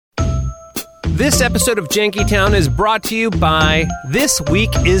This episode of Jankytown is brought to you by This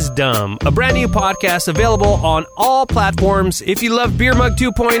Week is Dumb, a brand new podcast available on all platforms. If you love Beer Mug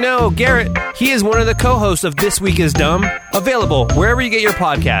 2.0, Garrett, he is one of the co-hosts of This Week is Dumb, available wherever you get your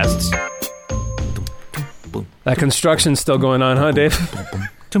podcasts. That construction's still going on, huh, Dave?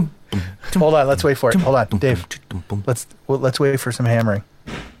 Hold on, let's wait for it. Hold on, Dave. Let's wait for some hammering.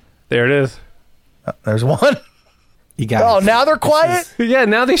 There it is. There's one. You got Oh, it. now they're quiet? Yeah,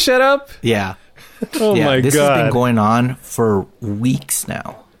 now they shut up? Yeah. Oh, yeah, my this God. has been going on for weeks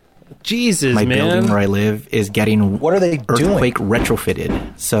now. Jesus, My man. building where I live is getting What are they doing? earthquake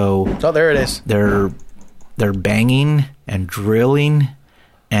retrofitted. So Oh, there it is. they're banging and drilling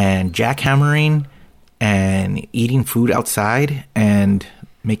and jackhammering and eating food outside and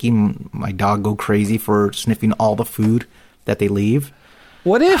making my dog go crazy for sniffing all the food that they leave.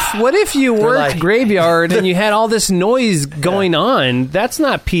 What if you worked like- graveyard and you had all this noise going on? That's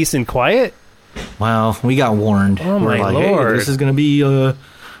not peace and quiet. Well, we got warned. Oh, We're my like, Lord. Hey, this is going to be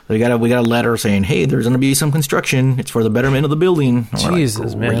we got a letter saying, hey, there's going to be some construction. It's for the betterment of the building. And we're like,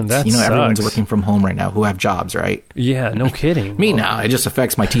 Jesus, man, great. that everyone's sucks. working from home right now who have jobs, right? Yeah, no kidding. Me now, it just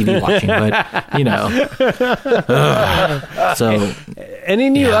affects my TV watching, but you know. So Any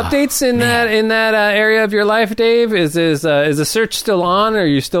new Yeah, updates in that area of your life, Dave? Is the search still on? Or are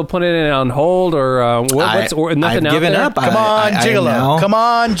you still putting it on hold? Or what's or nothing I've out given there? up. Come on, Gigolo. Come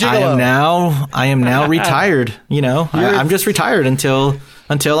on, Gigolo. I am now retired. You know, I'm just retired until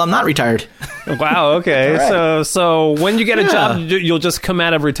I'm not retired. Wow. Okay. All So when you get a job, you'll just come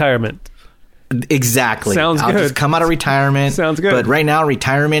out of retirement. Exactly. Sounds I'll good. just come out of retirement. Sounds good. But right now,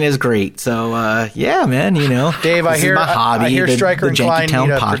 retirement is great. So, yeah, man, you know. Dave, this is my hobby, I hear Stryker and Klein Jankytown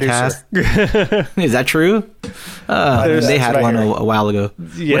need a producer. Is that true? They had what I one heard. a while ago.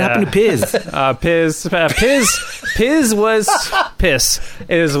 Yeah. What happened to Piz? Piz was piss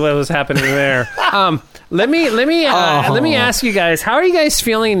is what was happening there. Let me ask you guys, how are you guys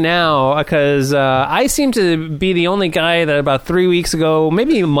feeling now? Because I seem to be the only guy that about 3 weeks ago,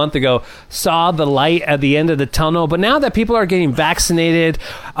 maybe a month ago, saw the light at the end of the tunnel. But now that people are getting vaccinated,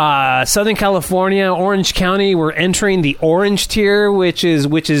 Southern California, Orange County, we're entering the orange tier, which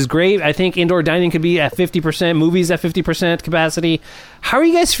is great. I think indoor dining could be at 50%, movies at 50% capacity. How are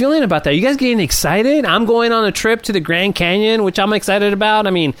you guys feeling about that? You guys getting excited? I'm going on a trip to the Grand Canyon, which I'm excited about.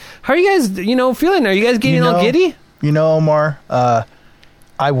 I mean, how are you guys, feeling? Are you guys getting all giddy? You know, Omar,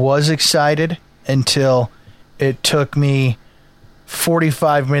 I was excited until it took me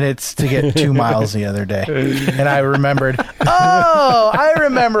 45 minutes to get 2 miles the other day. And I remembered, I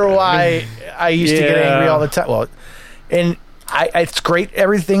remember why I used to get angry all the time. Well, and it's great.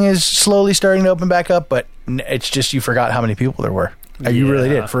 Everything is slowly starting to open back up, but it's just you forgot how many people there were. You really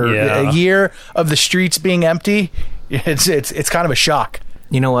did. For a year of the streets being empty, it's kind of a shock.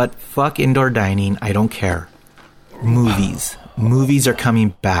 You know what? Fuck indoor dining. I don't care. Movies are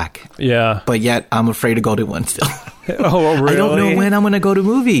coming back. Yeah. But yet, I'm afraid to go to one still. Oh, really? I don't know when I'm going to go to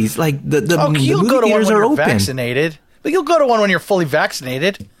movies. Like, the You'll movie go to one theaters when are you're open. vaccinated. But you'll go to one when you're fully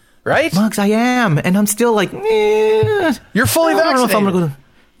vaccinated, right? Mugs, I am. And I'm still like, You're fully I don't know if I'm vaccinated. going to go to...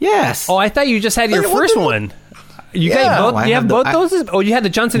 Yes. Oh, I thought you just had your What first the- one. You Yeah. got both. No, I You have have both the- doses. Oh, you had the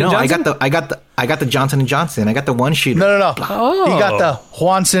Johnson and No, Johnson. I got the Johnson and Johnson. I got the one shooter. No. Oh. He got the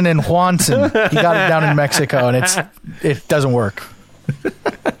Juanson and Juanson. He got it down in Mexico, and it doesn't work.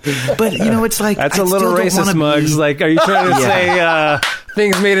 But it's like That's a a little racist, Mugs. Like, are you trying to say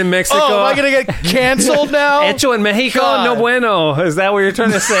things made in Mexico? Oh, am I going to get canceled now? Hecho en Mexico, God. no bueno. Is that what you're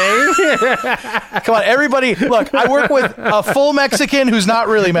trying to say? Come on, everybody. Look, I work with a full Mexican who's not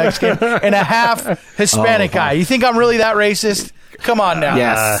really Mexican and a half Hispanic guy. You think I'm really that racist? Come on now.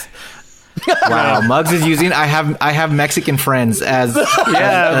 Yes. Wow, Muggs is using. I have Mexican friends as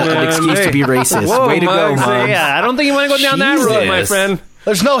an excuse to be racist. Whoa, Way to go, Muggs. Muggs. Yeah, I don't think you want to go down that road, my Jesus. friend.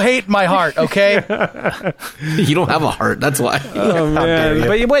 There's no hate in my heart, okay? You don't have a heart. That's why. Oh, dare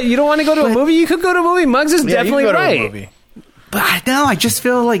man. you. But you don't want to go to a movie? You could go to a movie. Muggs is Yeah, definitely you can go to right. a movie. But I just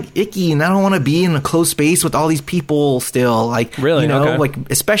feel like icky, and I don't want to be in a closed space with all these people still. Like, Really? Okay. like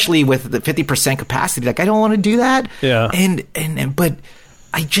especially with the 50% capacity. Like, I don't want to do that. Yeah. And but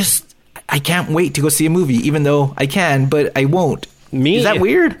I can't wait to go see a movie, even though I can, but I won't. Me? Is that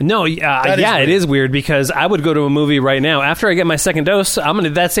weird? No, That is yeah, weird. it is weird because I would go to a movie right now after I get my second dose.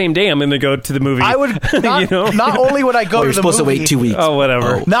 That same day I'm going to go to the movie. I would not, not only would I go Oh, to you're the supposed movie, to wait 2 weeks. Oh,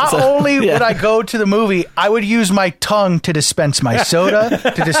 whatever. Not So- only yeah. would I go to the movie, I would use my tongue to dispense my soda,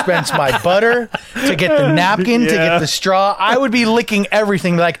 to dispense my butter, to get the napkin, to get the straw. I would be licking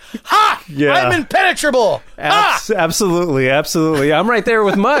everything like, ha! Yeah. I'm impenetrable! Ha! Absolutely. I'm right there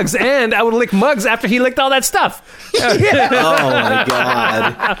with Muggs, and I would lick Muggs after he licked all that stuff. Oh my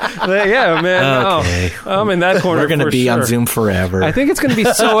God. Yeah, man. Okay. I'm in that corner. We're going to for be sure. on Zoom forever. I think it's going to be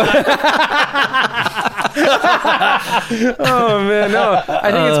so. Oh man, no!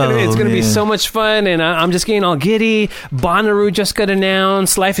 I think it's going to be so much fun, and I'm just getting all giddy. Bonnaroo just got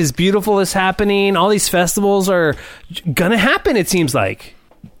announced. Life is Beautiful is happening. All these festivals are going to happen. It seems like.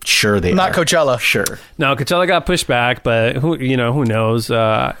 Sure, they Not are. Coachella. Sure. No, Coachella got pushed back, but who knows?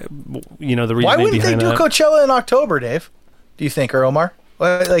 The reason. Why wouldn't they behind do that. Coachella in October, Dave? Do you think, or Omar?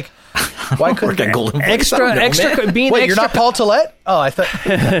 Like, why couldn't Work at Golden Voice. I don't know, extra man. being Wait, extra? you're not Paul Tollett? Oh, I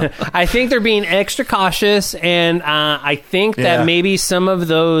thought. I think they're being extra cautious, and I think Yeah. that maybe some of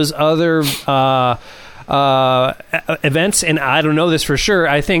those other events, and I don't know this for sure,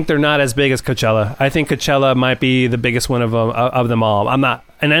 I think they're not as big as Coachella. I think Coachella might be the biggest one of them all. I'm not,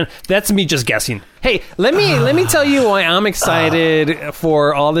 and then, that's me just guessing. Hey, let me tell you why I'm excited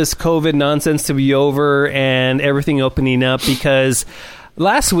for all this COVID nonsense to be over and everything opening up, because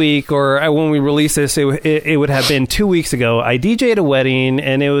last week, or when we released this, it would have been 2 weeks ago, I DJ'd a wedding,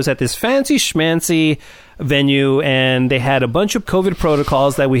 and it was at this fancy schmancy venue, and they had a bunch of COVID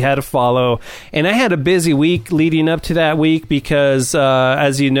protocols that we had to follow, and I had a busy week leading up to that week because,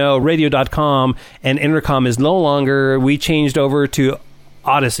 as you know, radio.com and Intercom is no longer, we changed over to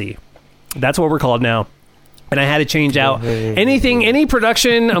Odyssey. That's what we're called now. And I had to change out any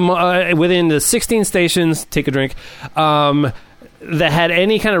production within the 16 stations, take a drink, that had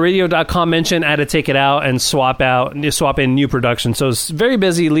any kind of radio.com mention. I had to take it out and swap in new production. So it's very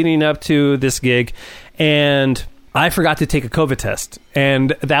busy leading up to this gig, and I forgot to take a COVID test,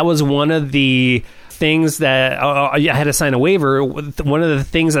 and that was one of the things that I had to sign a waiver. One of the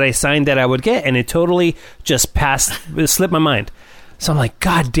things that I signed that I would get, and it totally just slipped my mind. So I'm like,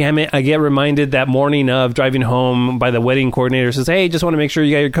 God damn it. I get reminded that morning of driving home by the wedding coordinator, says, hey, just want to make sure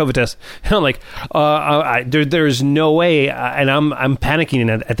you got your COVID test. And I'm like, there's no way. And I'm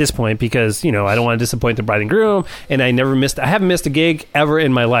panicking at this point because, I don't want to disappoint the bride and groom. And I haven't missed a gig ever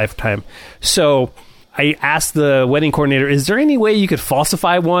in my lifetime. So I asked the wedding coordinator, is there any way you could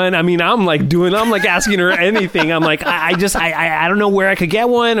falsify one? I mean, I'm like asking her anything. I'm like, I don't know where I could get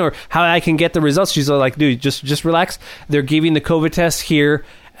one or how I can get the results. She's like, dude, just relax. They're giving the COVID test here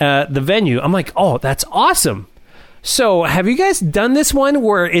at the venue. I'm like, oh, that's awesome. So have you guys done this one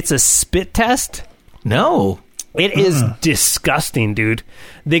where it's a spit test? No. It is disgusting, dude.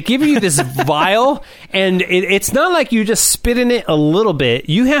 They give you this vial, and it's not like you just spit in it a little bit.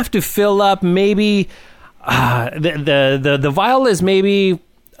 You have to fill up maybe the vial is maybe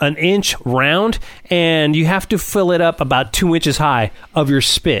an inch round, and you have to fill it up about 2 inches high of your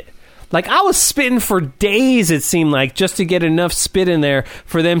spit. Like, I was spitting for days, it seemed like, just to get enough spit in there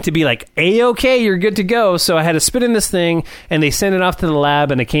for them to be like, A-okay, you're good to go. So I had to spit in this thing, and they sent it off to the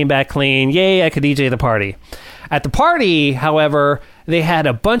lab, and it came back clean. Yay, I could DJ the party. At the party, however, they had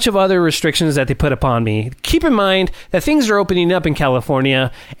a bunch of other restrictions that they put upon me. Keep in mind that things are opening up in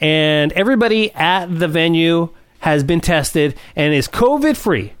California, and everybody at the venue has been tested and is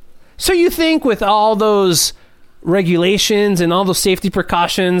COVID-free. So you think with all those regulations and all those safety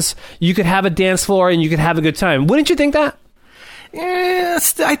precautions, you could have a dance floor and you could have a good time. Wouldn't you think that?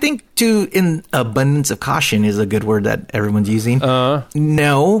 Yes, I think in abundance of caution is a good word that everyone's using.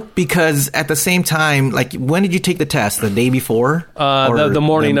 No, because at the same time, like, when did you take the test? The day before? The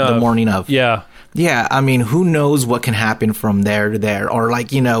morning of. The morning of. Yeah. Yeah, I mean, who knows what can happen from there to there? Or,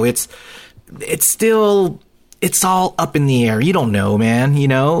 like, it's still, it's all up in the air. You don't know, man,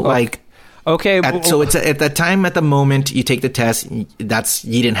 like... Okay, so it's at that time, at the moment you take the test, you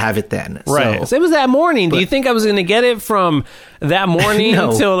didn't have it then, right? So it was that morning. Do you think I was going to get it from that morning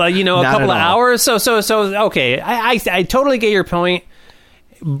No, till a couple of hours? So okay, I totally get your point,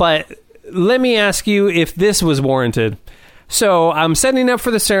 but let me ask you if this was warranted. So I'm setting up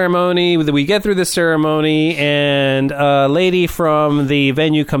for the ceremony. We get through the ceremony, and a lady from the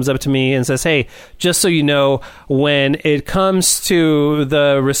venue comes up to me and says, hey, just so you know, when it comes to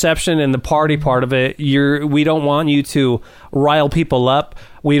the reception and the party part of it, we don't want you to rile people up.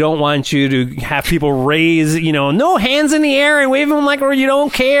 We don't want you to have people raise, no hands in the air and wave them like or you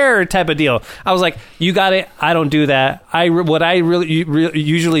don't care type of deal. I was like, you got it. I don't do that. What I really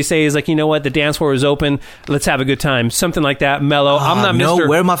usually say is like, you know what? The dance floor is open. Let's have a good time. Something like that. Mellow. I'm not Mr.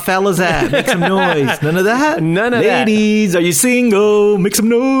 Where my fellas at? Make some noise. None of that? None of that. Ladies, are you single? Make some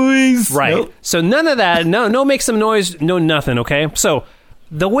noise. Right. Nope. So none of that. No make some noise. No nothing. Okay. So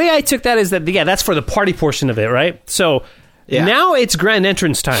the way I took that is that, that's for the party portion of it. Right. So now it's grand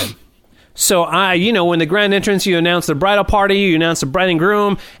entrance time. So when the grand entrance, you announce the bridal party, you announce the bride and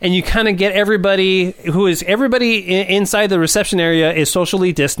groom, and you kind of get everybody inside the reception area is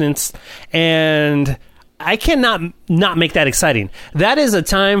socially distanced. And I cannot not make that exciting. That is a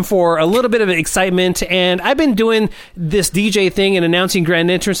time for a little bit of excitement, and I've been doing this DJ thing and announcing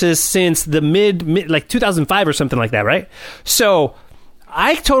grand entrances since the mid like 2005 or something like that, right? So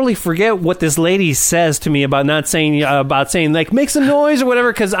I totally forget what this lady says to me about saying like make some noise or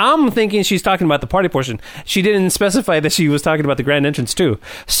whatever, because I'm thinking she's talking about the party portion. She didn't specify that she was talking about the grand entrance too.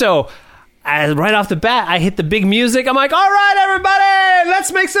 So right off the bat, I hit the big music. I'm like, all right, everybody,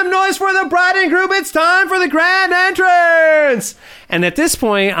 let's make some noise for the bride and groom. It's time for the grand entrance. And at this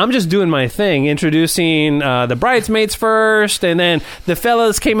point, I'm just doing my thing, introducing the bridesmaids first, and then the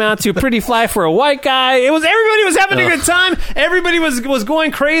fellas came out to Pretty Fly for a White Guy. Everybody was having a good time. Everybody was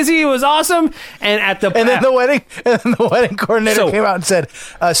going crazy. It was awesome. And then the wedding coordinator came out and said,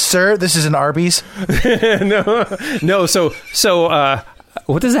 "Sir, this is an Arby's." No. So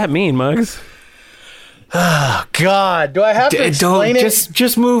what does that mean, Muggs? Oh, God. Do I have to explain it?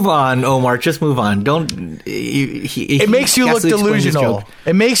 Just move on, Omar. Just move on. Don't. It makes you look delusional.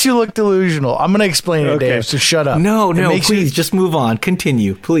 It makes you look delusional. I'm going to explain it, Dave, so shut up. No, please, just move on.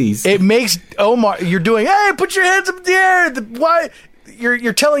 Continue, please. It makes Omar, you're doing, hey, put your hands up in the air. Why?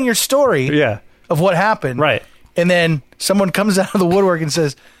 You're telling your story of what happened. Right. And then someone comes out of the woodwork and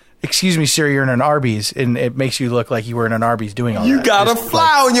says, "Excuse me, sir, you're in an Arby's," and it makes you look like you were in an Arby's doing all that. You got a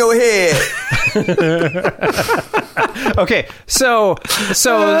fly on your head. Okay, so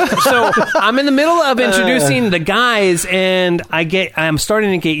I'm in the middle of introducing the guys, and I'm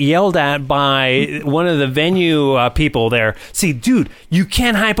starting to get yelled at by one of the venue people there. See, dude, you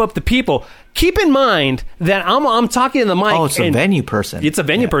can't hype up the people. Keep in mind that I'm talking to the mic. Oh, it's a venue person. It's a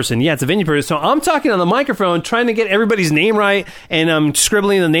venue person. Yeah, it's a venue person. So I'm talking on the microphone, trying to get everybody's name right, and I'm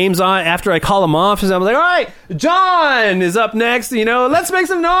scribbling the names on after I call them off. So I'm like, all right, John is up next. Let's make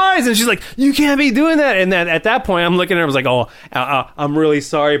some noise. And she's like, you can't be doing that. And then at that point, I'm looking at her. I was like, oh, I'm really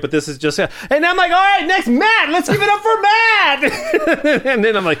sorry, but this is just. And I'm like, all right, next, Matt. Let's give it up for Matt. And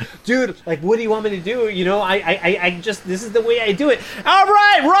then I'm like, dude, like, what do you want me to do? I just, this is the way I do it. All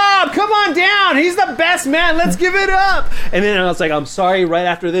right, Rob, come on down. He's the best man. Let's give it up. And then I was like, I'm sorry. Right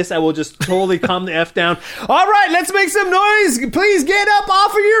after this, I will just totally calm the F down. All right, let's make some noise. Please get up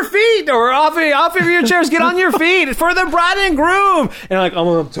off of your feet or off of your chairs. Get on your feet for the bride and groom. And I'm like,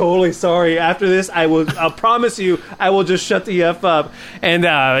 I'm totally sorry. After this, I'll promise you, I will just shut the F up. And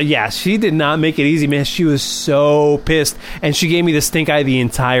she did not make it easy, man. She was so pissed. And she gave me the stink eye the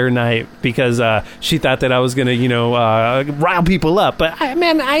entire night because she thought that I was going to, rile people up. But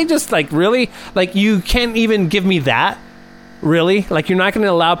I just really, you can't even give me that. Really? You're not going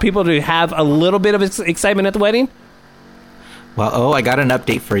to allow people to have a little bit of excitement at the wedding? Well, I got an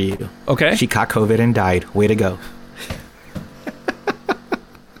update for you. Okay. She caught COVID and died. Way to go.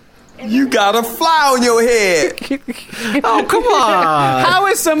 You got a fly on your head. Oh, come on. How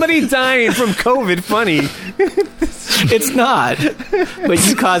is somebody dying from COVID funny? It's not. But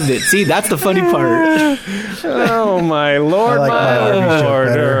you caused it. See, that's the funny part. Oh, my Lord, my Lord.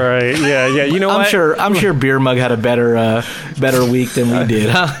 All right. Yeah. You know what? I'm sure Beer Mug had a better week than we did,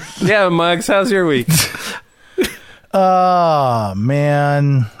 huh? Yeah, Muggs, how's your week? Oh,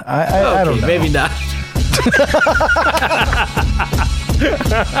 man. I don't know. Maybe not.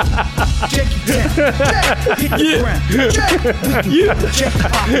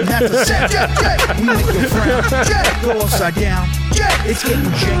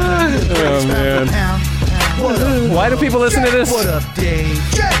 Oh, man. Why do people listen to this? What up, Dave?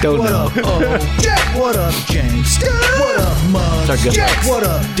 Don't what know. Up, O? What up, James? What up, Muggs? What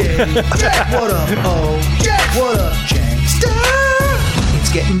up, Dave? What up, O? What up, James?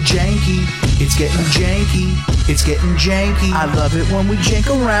 It's getting janky. It's getting janky. It's getting janky. I love it when we jank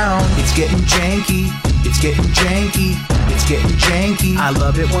around. It's getting janky. It's getting janky. It's getting janky. I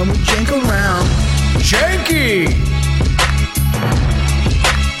love it when we jank around. Janky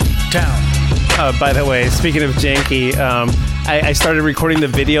Town. By the way, speaking of janky, I started recording the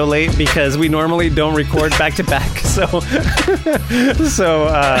video late because we normally don't record back to back. So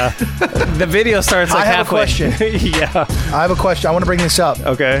the video starts I have halfway. A question. Yeah. I have a question. I want to bring this up.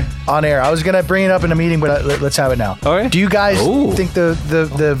 Okay. On air. I was going to bring it up in a meeting, but let's have it now. All right. Do you guys think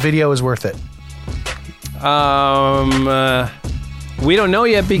the video is worth it? We don't know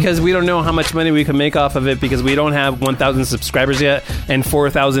yet because we don't know how much money we can make off of it because we don't have 1,000 subscribers yet and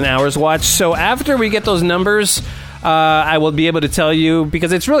 4,000 hours watched. So after we get those numbers, I will be able to tell you,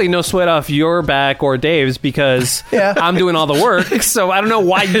 because it's really no sweat off your back or Dave's because I'm doing all the work. So I don't know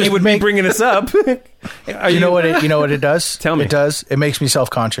why you would be bringing this up. You know what it does? Tell me. It does. It makes me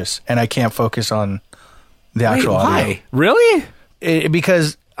self-conscious and I can't focus on the actual audio. Why? Really?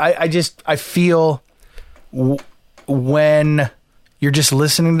 Because I feel when you're just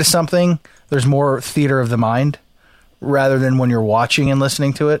listening to something there's more theater of the mind rather than when you're watching and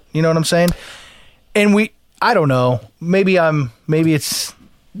listening to it. You know what I'm saying? And I don't know. Maybe it's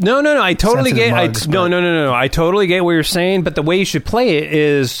No. I totally sensitive get. mugs, No. I totally get what you're saying. But the way you should play it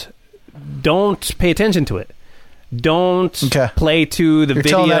is, don't pay attention to it. Don't play to the You're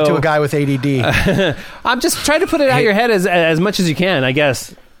video. telling that to a guy with ADD. I'm just trying to put it out of your head as much as you can, I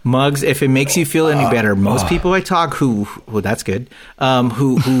guess. Mugs, if it makes you feel any better, most people I talk that's good,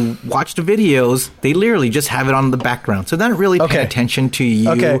 who watch the videos, they literally just have it on the background. So they're not really paying attention to you.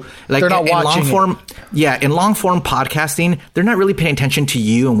 Okay. Like They're not watching long form. Yeah, in long form podcasting, they're not really paying attention to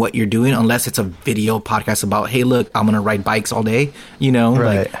you and what you're doing unless it's a video podcast about, hey, look, I'm going to ride bikes all day. You know,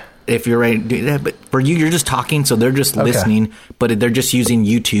 right. Like, if you're ready to do that, but for you, you're just talking, so they're just listening, but they're just using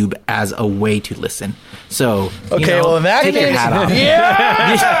YouTube as a way to listen. So, well, in that take your case, hat off.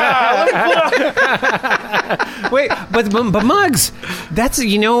 yeah. Wait, but Muggs, that's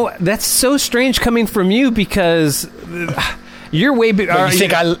so strange coming from you because you're way big. You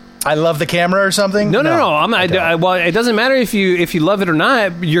think I love the camera or something? No. I'm not. Well, it doesn't matter if you love it or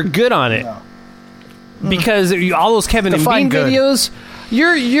not. You're good on it because all those Kevin and Bean videos.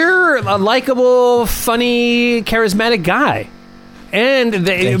 You're a likable, funny, charismatic guy,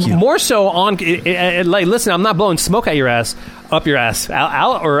 and more so on. Like, listen, I'm not blowing smoke at your ass, up your ass,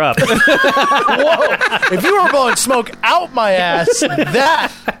 out or up. Whoa! If you were blowing smoke out my ass,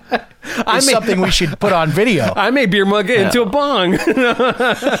 that is something we should put on video. I may beer mug into a bong.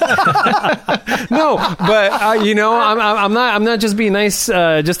 No, but I'm not just being nice,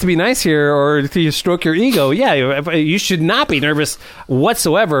 just to be nice here or to stroke your ego. Yeah, you should not be nervous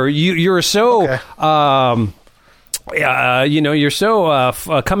whatsoever. You're so. You're so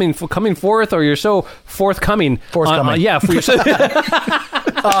coming forth, or you're so forthcoming. Forthcoming.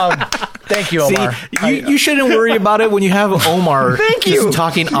 Thank you, Omar. See, you shouldn't worry about it when you have Omar just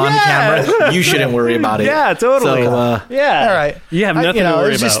talking on camera. You shouldn't worry about it. Yeah, totally. So, all right. You have nothing to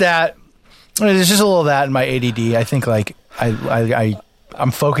worry it's just about. There's just a little of that in my ADD. I think like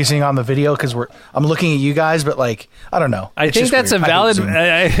I'm focusing on the video because I'm looking at you guys, but like I don't know. I think that's weird. a valid. Don't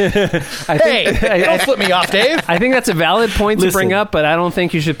flip me off, Dave. I think that's a valid point to bring up, but I don't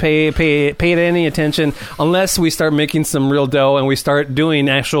think you should pay it any attention unless we start making some real dough and we start doing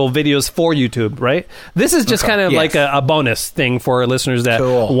actual videos for YouTube. Right? This is just kind of like a bonus thing for our listeners that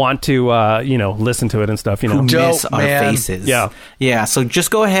want to listen to it and stuff. Who miss our faces. Yeah. So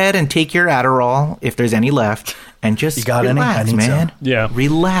just go ahead and take your Adderall if there's any left. And just relax, man. Some. Yeah.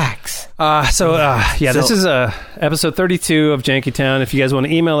 Relax. This is episode 32 of Jankytown. If you guys want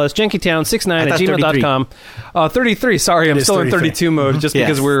to email us, jankytown69@gmail.com. 33. Sorry, I'm still in 32 mode just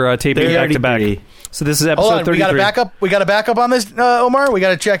because we're taping back to back. So this is episode 33. We got a backup on this, Omar? We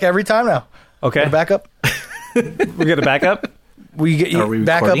got to check every time now. Okay. Backup? We got a backup? We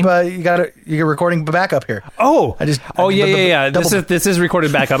back up. You're recording backup here. Yeah. This is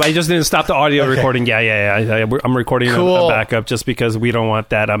recorded backup. I just didn't stop the audio recording. Yeah. I'm recording a backup just because we don't want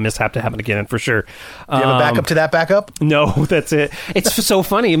that mishap to happen again for sure. Do you have a backup to that backup? No, that's it. It's so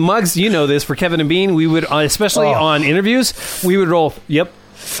funny, Muggs. You know this for Kevin and Bean. We would, especially on interviews, we would roll. Yep.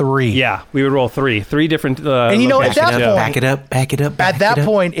 3. Yeah, we would roll 3 different. And at that point, back it up. At that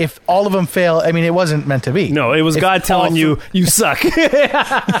point, if all of them fail, I mean, it wasn't meant to be. No, it was God telling you suck.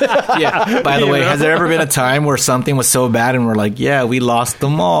 Yeah. By the way, has there ever been a time where something was so bad and we're like, yeah, we lost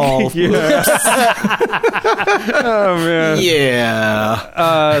them all? Oh man.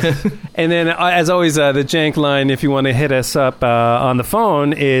 Yeah. And then, as always, the Jank line. If you want to hit us up on the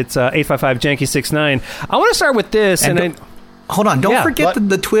phone, it's 855-JANKY69. I want to start with this, hold on! Don't forget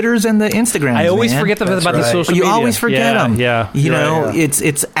the Twitters and the Instagrams. I always forget about the social media. You always forget them. Yeah,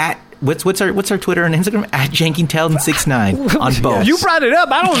 it's at what's our Twitter and Instagram at Jankytown69 on both. You brought it up.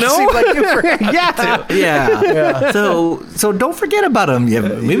 I don't know. Seems like you forgot to. Yeah. So don't forget about them. Yeah,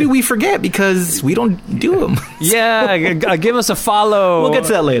 maybe we forget because we don't do them. Yeah, give us a follow. We'll get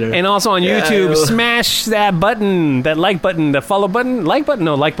to that later. And also on YouTube, smash that button, that like button, the follow button, like button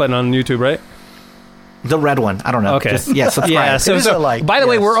on YouTube, right? The red one. I don't know. Okay. Subscribe. Yeah. So by the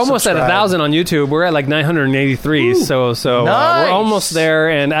way, we're almost at 1,000 on YouTube. We're at like 983. Ooh, so nice. We're almost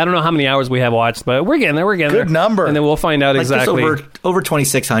there, and I don't know how many hours we have watched, but we're getting there. Good number. And then we'll find out exactly. Over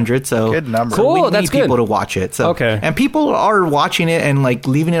 2,600. So good number. Cool. We that's need good. people to watch it. So okay. And people are watching it and like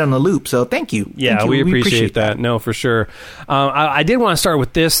leaving it on the loop. So thank you. Yeah, thank you. we appreciate that. No, for sure. I did want to start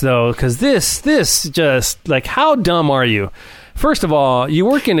with this though, because this just like, how dumb are you? First of all, you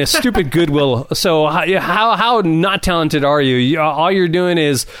work in a stupid Goodwill, so how not talented are you? All you're doing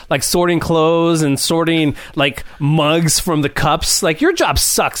is like sorting clothes and sorting like mugs from the cups. Like your job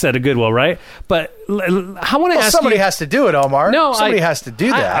sucks at a Goodwill, right? But I want to ask somebody you, has to do it, Omar. No, somebody has to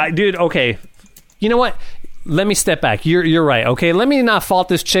do that. Dude, okay. You know what? Let me step back. You're right, okay? Let me not fault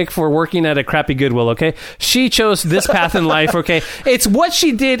this chick for working at a crappy Goodwill, okay? She chose this path in life, okay? It's what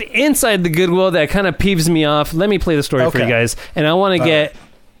she did inside the Goodwill that kind of peeves me off. Let me play the story for you guys, and I want to get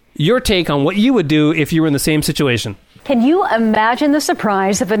your take on what you would do if you were in the same situation. Can you imagine the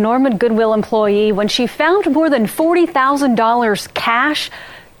surprise of a Norman Goodwill employee when she found more than $40,000 cash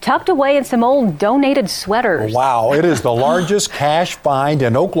tucked away in some old donated sweaters? Wow, it is the largest cash find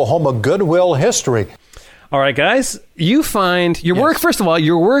in Oklahoma Goodwill history. All right, guys, you find your work. First of all,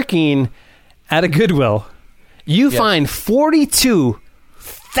 you're working at a Goodwill. You find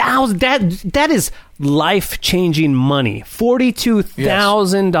 $42,000. That is life-changing money.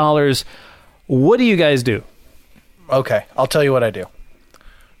 $42,000. What do you guys do? Okay, I'll tell you what I do.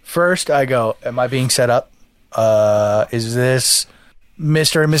 First, I go, am I being set up? Is this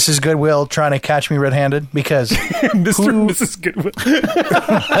Mr. and Mrs. Goodwill trying to catch me red-handed? Because Mr. and Mrs. Goodwill.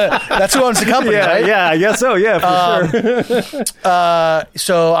 That's who owns the company, right? Yeah, I guess so. Yeah, for sure.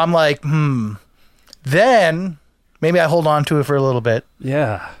 So I'm like, Then maybe I hold on to it for a little bit.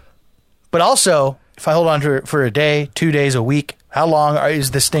 Yeah. But also, if I hold on to it for a day, 2 days, a week, how long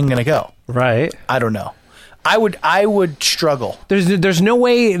is this thing going to go? Right. I don't know. I would struggle. There's no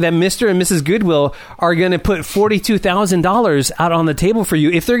way that Mr. and Mrs. Goodwill are going to put $42,000 out on the table for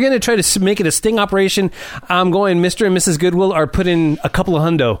you. If they're going to try to make it a sting operation, I'm going Mr. and Mrs. Goodwill are putting a couple of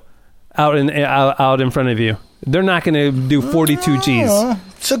hundo out in front of you. They're not going to do 42 G's.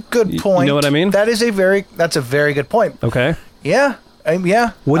 It's a good point. You know what I mean? That's a very good point. Okay. Yeah.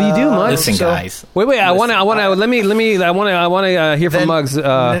 Yeah. What do you do, Muggs? Listen, guys. Wait. I want to hear from Muggs.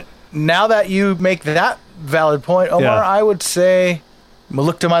 Now that you make that valid point, Omar, Yeah. I would say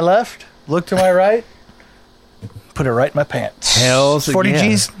look to my left, look to my right, put it right in my pants. Hells 40 yeah.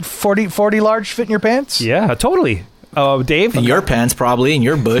 G's, 40 large fit in your pants? Yeah, totally. Dave? In your pants, probably, in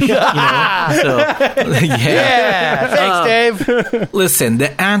your bush. So, Yeah. Thanks, Dave. Listen,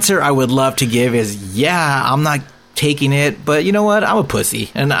 the answer I would love to give is, I'm not taking it, but you know what? I'm a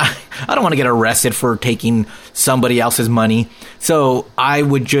pussy, and I don't want to get arrested for taking somebody else's money. So I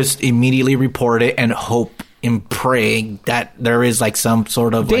would just immediately report it and hope and pray that there is like some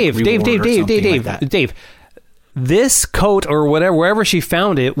sort of Dave. This coat or whatever, wherever she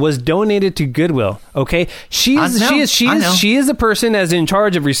found it, was donated to Goodwill. Okay, she is the person that's in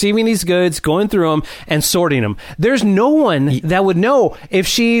charge of receiving these goods, going through them, and sorting them. There's no one that would know if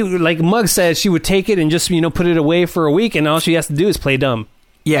she, like Mugg said, she would take it and just put it away for a week, and all she has to do is play dumb.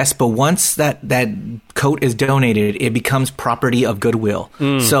 Yes, but once that coat is donated, it becomes property of Goodwill.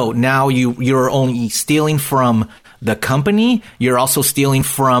 So now you're only stealing from the company, you're also stealing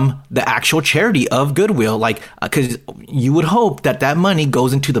from the actual charity of Goodwill. Like, because you would hope that money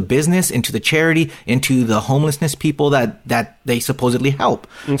goes into the business, into the charity, into the homelessness people that they supposedly help.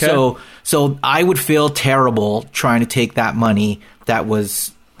 Okay. So I would feel terrible trying to take that money that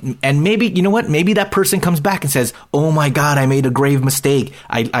was. And maybe, you know what? Maybe that person comes back and says, "Oh my God, I made a grave mistake.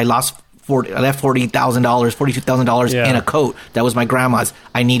 I left $42,000 in a coat that was my grandma's.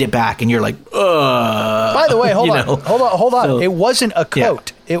 I need it back." And you're like, ugh. By the way, hold on. So, it wasn't a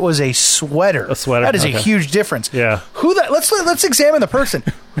coat. Yeah. It was a sweater. A sweater. That is a huge difference. Yeah. Let's examine the person.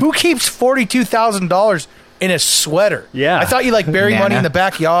 Who keeps $42,000 in a sweater? Yeah. I thought you bury money in the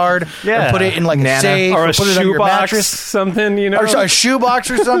backyard and put it in a safe or a put it under your mattress. Something, Or a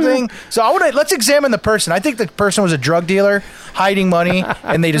shoebox or something. So let's examine the person. I think the person was a drug dealer hiding money,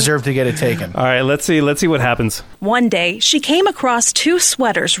 and they deserve to get it taken. All right, let's see what happens. One day, she came across 2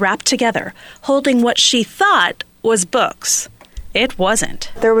 sweaters wrapped together, holding what she thought was books. It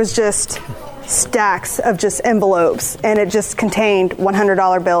wasn't. There was just stacks of just envelopes, and it just contained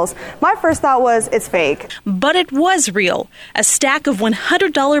 $100 bills. My first thought was, it's fake. But it was real. A stack of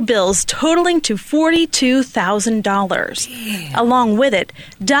 $100 bills totaling to $42,000. Along with it,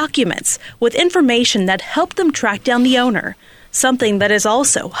 documents with information that helped them track down the owner. Something that is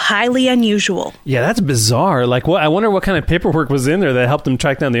also highly unusual. Yeah, that's bizarre. I wonder what kind of paperwork was in there that helped them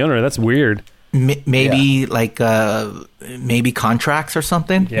track down the owner. That's weird. Maybe maybe contracts or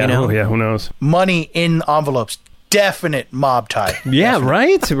something. Yeah, who knows? Money in envelopes. Definite mob tie. Yeah,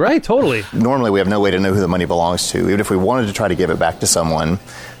 right, totally. Normally, we have no way to know who the money belongs to. Even if we wanted to try to give it back to someone,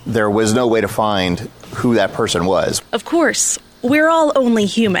 there was no way to find who that person was. Of course, we're all only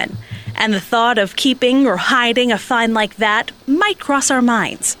human, and the thought of keeping or hiding a find like that might cross our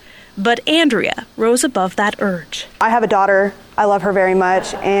minds. But Andrea rose above that urge. I have a daughter. I love her very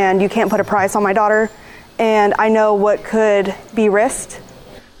much, and you can't put a price on my daughter. And I know what could be risked.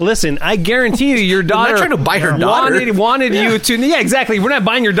 Listen, I guarantee you, your daughter. We're not trying to buy her daughter. Wanted you to. Yeah, exactly. We're not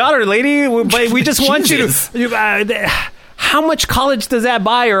buying your daughter, lady. But we just want you to. How much college does that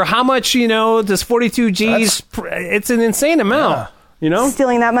buy, or how much does 42 G's? It's an insane amount. Yeah.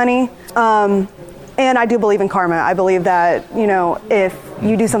 Stealing that money. And I do believe in karma. I believe that if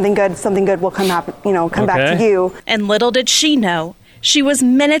you do something good will come back to you. And little did she know, she was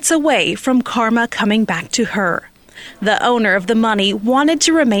minutes away from karma coming back to her. The owner of the money wanted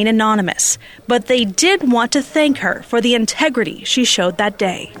to remain anonymous, but they did want to thank her for the integrity she showed that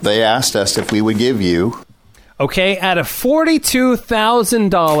day. They asked us if we would give you... Okay, out of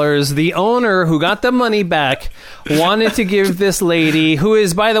 $42,000, the owner who got the money back wanted to give this lady, who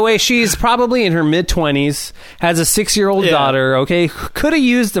is, by the way, she's probably in her mid-20s, has a 6-year-old daughter, okay, could have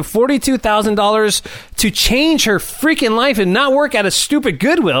used the $42,000 to change her freaking life and not work at a stupid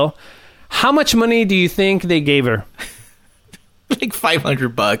Goodwill. How much money do you think they gave her? Like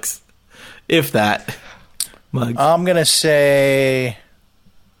 $500, if that. Muggs. I'm gonna say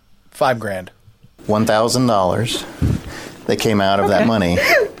 $5,000. $1,000. They came out of that money.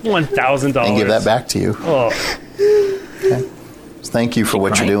 $1,000. And give that back to you. Oh. Okay. Thank you for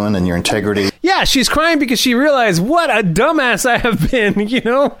what you're doing and your integrity. Yeah, she's crying because she realized what a dumbass I have been,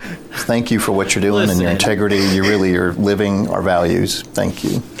 Thank you for what you're doing and your integrity. You really are living our values. Thank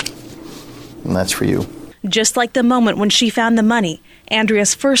you. And that's for you. Just like the moment when she found the money,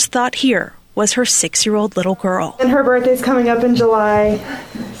 Andrea's first thought here was her 6-year-old little girl. And her birthday's coming up in July,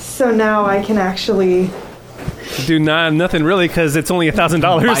 so now I can actually do nothing really because it's only $1,000.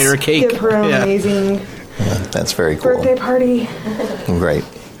 Buy her a cake. Give her an amazing that's very cool. birthday party. Great.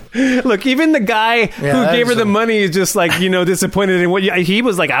 Look, even the guy who gave her the money is just like, disappointed in what he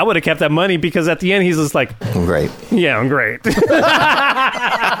was like, I would have kept that money because at the end he's just like, great. Yeah, I'm great.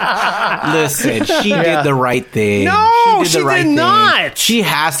 Listen, she did the right thing. No, she did not. She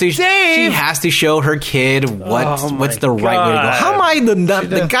has to. Dave. She has to show her kid what's the right way to go. How am I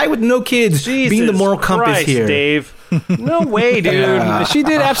the guy with no kids being the moral compass here, Dave? No way, dude. Yeah. She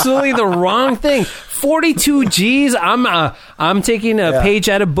did absolutely the wrong thing. 42 G's. I'm taking a page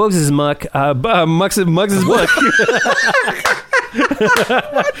out of Bugs's Muggs's book.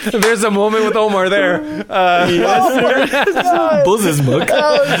 There's a moment with Omar there. Buzz's muck. Bugs's muck.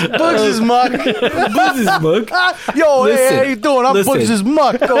 Buzz's muck. Yo, hey, how you doing? I'm Bugs's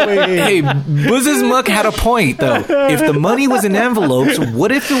muck. Hey, Buzz's muck had a point though. If the money was in envelopes,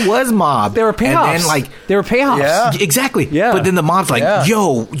 what if it was mob? They were payoffs. And then they were payoffs. Yeah. Exactly. Yeah. But then the mob's like,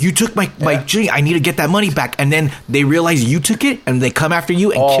 yo, you took my G. I need to get that money back. And then they realize you took it, and they come after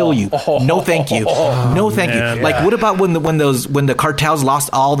you and kill you. No, thank you. No, thank you. Like, what about when the cartels lost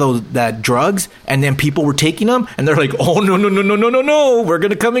all that drugs, and then people were taking them, and they're like, oh no, we're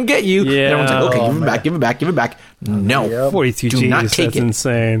gonna come and get you. Yeah. And everyone's like, okay, give it back. No, 42 do G's, not take that's it.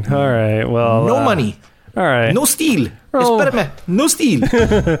 Insane. All right, well, no money. All right, no steal. No steal.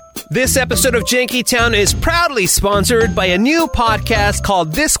 This episode of Jankytown is proudly sponsored by a new podcast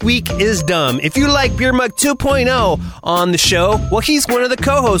called This Week is Dumb. If you like Beer Mug 2.0 on the show, well, he's one of the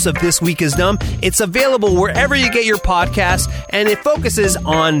co-hosts of This Week is Dumb. It's available wherever you get your podcasts, and it focuses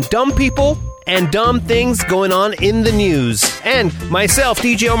on dumb people and dumb things going on in the news. And myself,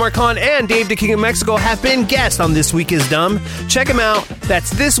 DJ Omar Khan, and Dave the King of Mexico have been guests on This Week is Dumb. Check them out.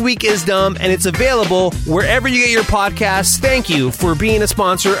 That's This Week is Dumb, and it's available wherever you get your podcasts. Thank you for being a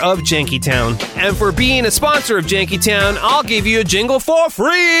sponsor of Jankytown. And for being a sponsor of Jankytown, I'll give you a jingle for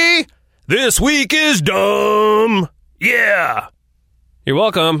free. This Week is Dumb. Yeah. You're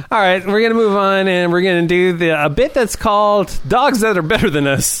welcome. All right, we're going to move on, and we're going to do a bit that's called Dogs That Are Better Than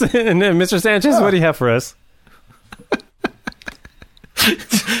Us. And Mr. Sanchez, what do you have for us?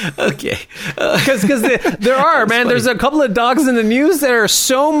 Okay. Because there are, man. There's a couple of dogs in the news that are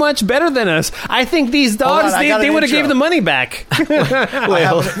so much better than us. I think these dogs, they would have gave the money back.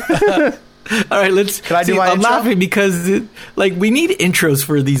 Well... All right, let's. Can I do my I'm intro? laughing because we need intros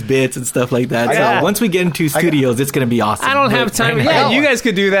for these bits and stuff like that. So once we get into studios, it's going to be awesome. I don't have time. Yeah, you guys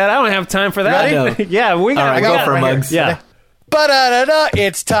could do that. I don't have time for that. Yeah, we got. All right, go for Mugs. Yeah. Ba-da-da-da,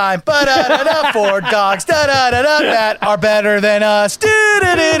 it's time. Ba-da-da-da for dogs da-da-da-da that are better than us.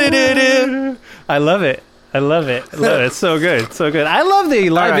 Do-do-do-do-do-do. I love it. It's so good. So good. I love the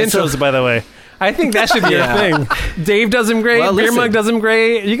live intros, by the way. I think that should be your thing. Dave does them great. Well, Beer Mug does them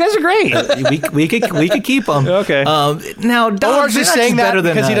great. You guys are great. We could keep them. Okay. Now, dogs just saying that better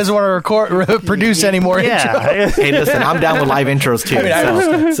than because he doesn't want to produce any more intros. Hey, listen, I'm down with live intros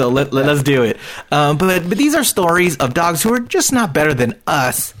too. So let's do it. But these are stories of dogs who are just not better than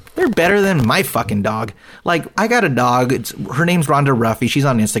us they're better than my fucking dog. Like, I got a dog. Her name's Rhonda Ruffy. She's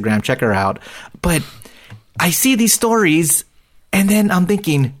on Instagram. Check her out. But I see these stories, and then I'm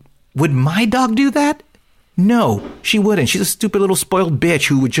thinking, would my dog do that? No, she wouldn't. She's a stupid little spoiled bitch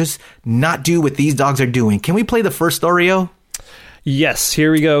who would just not do what these dogs are doing. Can we play the first story, O? Yes,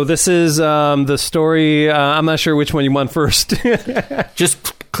 here we go. This is the story. I'm not sure which one you want first.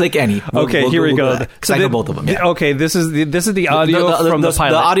 Just click any. Okay, here we go. So I know both of them. Yeah. Okay, this is the audio from the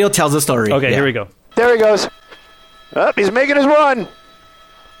pilot. The audio tells the story. Okay, here we go. There he goes. Oh, he's making his run.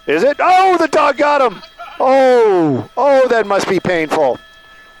 Is it? Oh, the dog got him. Oh, that must be painful.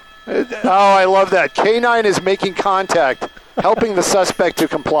 Oh, I love that. K9 is making contact, helping the suspect to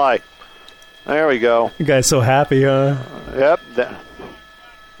comply. There we go. You guys so happy, huh? Yep.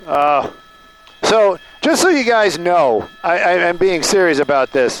 So, just so you guys know, I'm being serious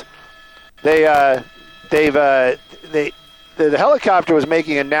about this. The helicopter was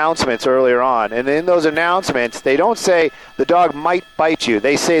making announcements earlier on, and in those announcements, they don't say the dog might bite you.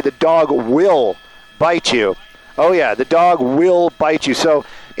 They say the dog will bite you. Oh yeah, the dog will bite you. So,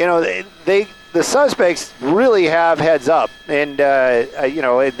 the suspects really have heads up, and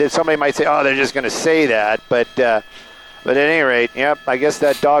somebody might say, "Oh, they're just going to say that," but at any rate, yep, I guess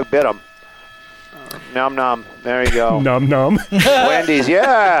that dog bit him. Nom nom. There you go. Nom nom. Wendy's,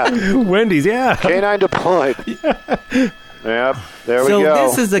 yeah. Wendy's, yeah. K9 deployed. Yep. There we so go.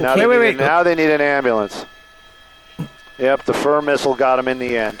 This is now now they need an ambulance. Yep, the fur missile got him in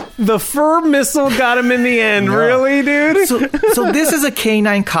the end. The fur missile got him in the end. Yeah. Really, dude? So this is a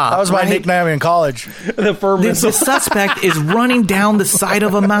K9 cop. That was my nickname in college. The fur missile. The suspect is running down the side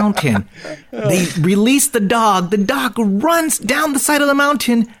of a mountain. They release the dog. The dog runs down the side of the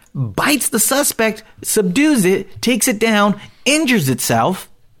mountain, bites the suspect, subdues it, takes it down, injures itself,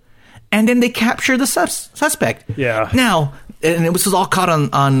 and then they capture the suspect. Yeah. Now, and this was all caught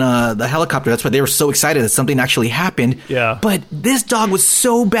on the helicopter. That's why they were so excited that something actually happened. Yeah. But this dog was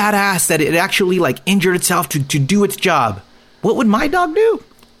so badass that it actually injured itself to do its job. What would my dog do?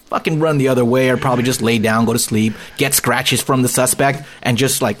 Fucking run the other way, or probably just lay down, go to sleep, get scratches from the suspect, and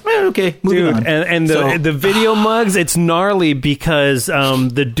just okay, moving on. And the video mugs, it's gnarly because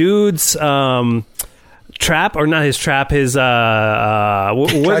the dude's trap, or not his trap, his tricep.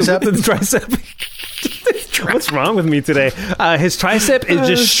 What's wrong with me today? His tricep is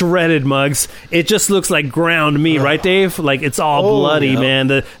just shredded, Mugs. It just looks like ground meat, right, Dave? Like, it's all bloody, man.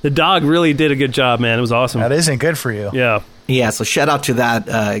 The dog really did a good job, man. It was awesome. That isn't good for you. Yeah. Yeah, so shout out to that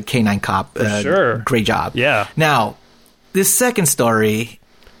K9 cop. Sure. Great job. Yeah. Now, this second story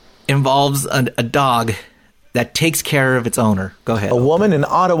involves a dog that takes care of its owner. Go ahead. A woman in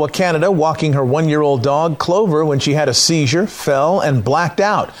Ottawa, Canada, walking her 1-year-old dog, Clover, when she had a seizure, fell and blacked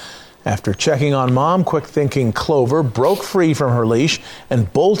out. After checking on Mom, quick-thinking Clover broke free from her leash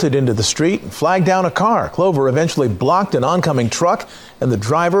and bolted into the street and flagged down a car. Clover eventually blocked an oncoming truck, and the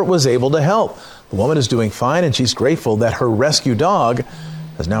driver was able to help. The woman is doing fine, and she's grateful that her rescue dog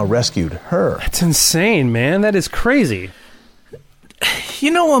has now rescued her. That's insane, man. That is crazy. You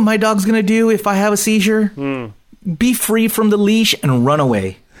know what my dog's going to do if I have a seizure? Be free from the leash and run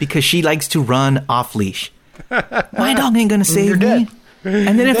away, because she likes to run off leash. My dog ain't going to save me.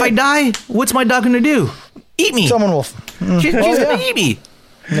 And then if I die, what's my dog going to do? Eat me. Someone will. She's going to eat me.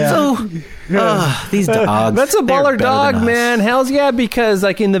 Yeah. So, these dogs. That's a baller dog, man. Hells yeah, because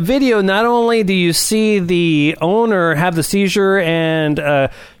in the video, not only do you see the owner have the seizure and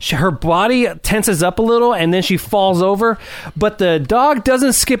her body tenses up a little and then she falls over, but the dog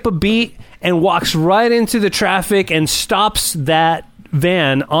doesn't skip a beat and walks right into the traffic and stops that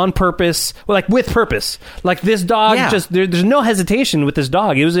van on purpose, with purpose. This dog there's no hesitation with this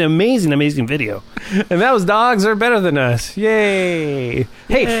dog. It was an amazing video. And those dogs are better than us. Yay.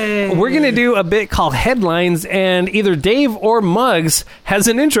 Hey, we're going to do a bit called Headlines, and either Dave or Muggs has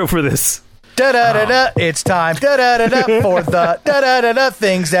an intro for this. Da-da-da-da, it's time da-da-da-da for the da-da-da-da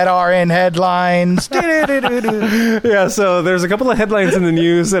things that are in headlines. Yeah, so there's a couple of headlines in the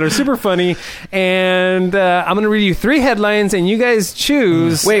news that are super funny, and I'm going to read you 3 headlines, and you guys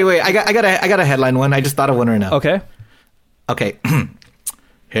choose. Wait, I got a headline one. I just thought of one right now. Okay.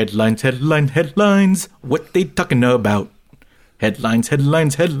 Headlines. What they talking about?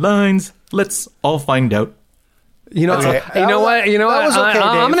 Headlines. Let's all find out. You know what? Okay,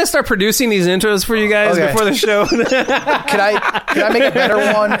 I'm going to start producing these intros for you guys before the show. Can I make a better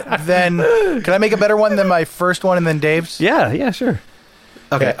one than? Can I make a better one than my first one and then Dave's? Yeah, sure.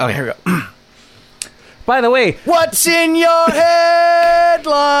 Okay, here we go. By the way, what's in your headlines?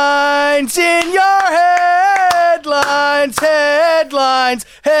 In your Headlines, headlines,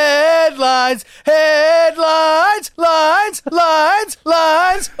 headlines, headlines, lines, lines,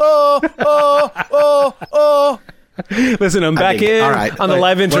 lines. Oh, oh, oh, oh. Listen, I'm back in on the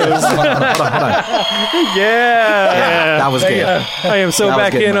live intros. Hold on. Yeah. That was good. I am so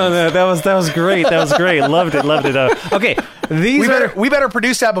back in on that. That was great. That was great. Loved it. Okay. We better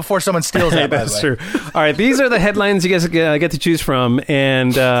produce that before someone steals that. That's true. All right. These are the headlines you guys get to choose from.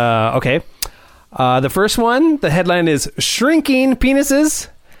 And, okay. The first one, the headline is Shrinking Penises.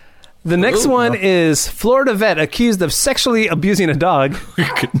 The next one is Florida vet accused of sexually abusing a dog.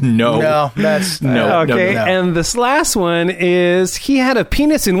 No, that's no. Okay, no. And this last one is he had a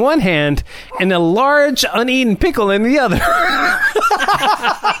penis in one hand and a large uneaten pickle in the other.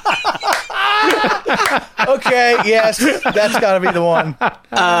 Okay, yes, that's got to be the one.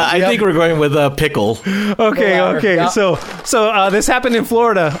 I think we're going with pickle. Okay. Yeah. So this happened in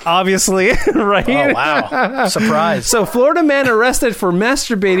Florida, obviously, right? Oh, wow. Surprise. So Florida man arrested for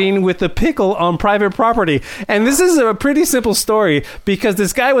masturbating with a pickle on private property. And this is a pretty simple story because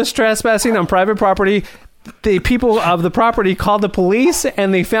this guy was trespassing on private property. The people of the property called the police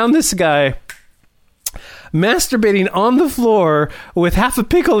and they found this guy masturbating on the floor with half a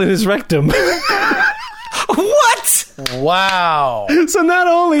pickle in his rectum. What? Wow. So not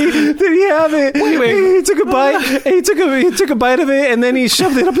only did he have it, he took a bite. He took a bite of it, and then he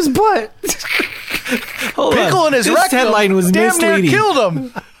shoved it up his butt. Pickle in his rectum. This headline was damn misleading. near killed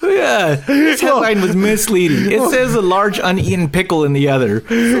him. Yeah, this headline was misleading. It says a large uneaten pickle in the other.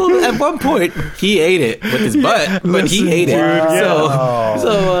 So at one point, he ate it with his butt, but he ate it.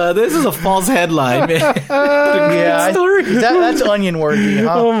 So this is a false headline, man. Story. That's onion worthy,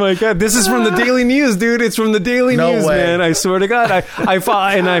 huh? Oh my god, this is from the Daily News, dude. It's from the Daily News, way. man. I swear to God, I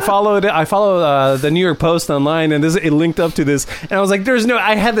follow the New York Post online, and it linked up to this, and I was like,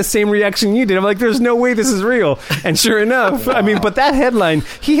 I had the same reaction you did. I'm like, there's no way this is real, and sure enough, I mean, but that headline.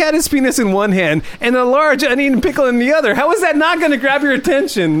 He had his penis in one hand and a large uneaten pickle in the other. How is that not going to grab your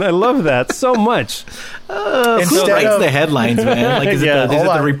attention? I love that so much. Who writes the headlines, man? Like, is it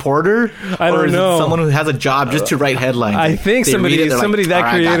the reporter? I don't know. Is it someone who has a job just to write headlines? I think somebody that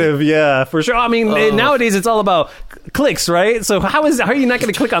creative. Yeah, for sure. I mean, nowadays it's all about clicks, right? So how are you not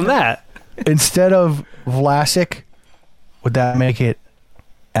going to click on that? Instead of Vlasic, would that make it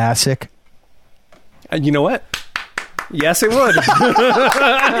Asic? You know what? Yes, it would. Yes,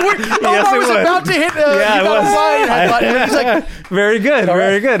 it was about to hit. It was like, very good,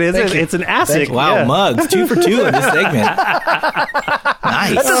 very good. It's an ASIC. Wow, yeah. Mugs 2 for 2 in this segment.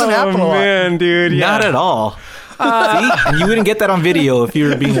 Nice. That doesn't happen a lot, man, dude. Yeah. Not at all. See, and you wouldn't get that on video if you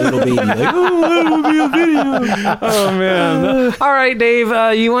were being a little baby. Like, it'll be a video. Oh man! All right,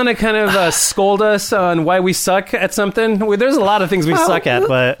 Dave. You want to kind of scold us on why we suck at something? Well, there's a lot of things we suck at,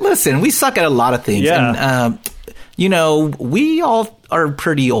 but listen, we suck at a lot of things. Yeah. And, we all are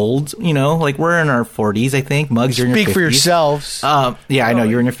pretty old, like we're in our 40s, I think. Mugs, you're in your 50s. Speak for yourselves. Yeah, I know,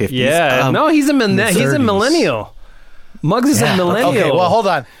 you're in your 50s. Yeah, no, he's a millennial. Muggs is a millennial. Okay, well, hold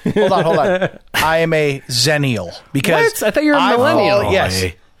on. I am a zennial. Because what? I thought you were a millennial. Yes.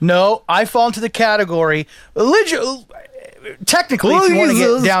 No, I fall into the category... Technically, if you want to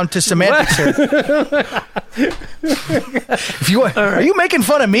get down to semantics here. Are you making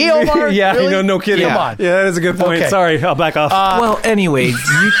fun of me, Omar? Yeah, really? no kidding. Come on. Yeah, that's a good point. Okay. Sorry, I'll back off. Well, anyways,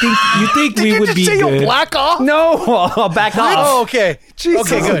 you think we would be good? Did you good? black off? No, I'll back off. Oh, okay.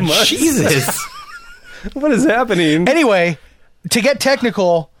 Jesus, okay, good. Jesus. What is happening? Anyway, to get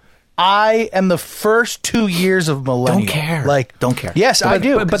technical... I am the first 2 years of millennial. Don't care. Yes, I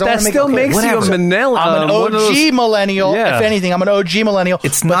do. But that still makes you a millennial. I'm an OG millennial. Yeah. If anything, I'm an OG millennial.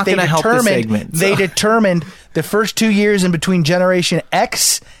 It's not going to help the segment. They determined the first 2 years in between Generation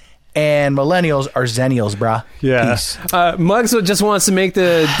X and millennials are zennials, brah. Yeah. Muggs just wants to make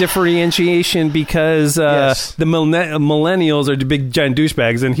the differentiation because the millennials are the big giant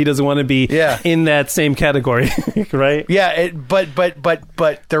douchebags, and he doesn't want to be in that same category, right? Yeah, but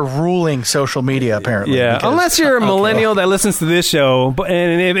they're ruling social media apparently. Yeah, unless you're a millennial that listens to this show,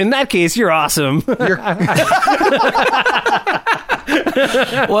 and in that case, you're awesome.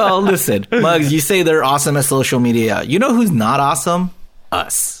 Well, listen, Muggs, you say they're awesome at social media. You know who's not awesome?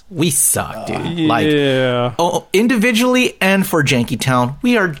 Us. We suck, dude. Individually and for Jankytown,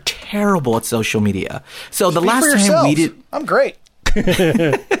 we are terrible at social media. So the last time we did, I'm great.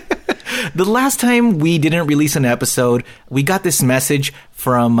 The last time we didn't release an episode, we got this message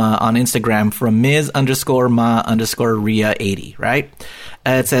from on Instagram from Ms_Ma_Ria80, right?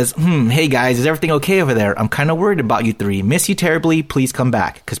 It says, hey guys, is everything okay over there? I'm kind of worried about you three. Miss you terribly. Please come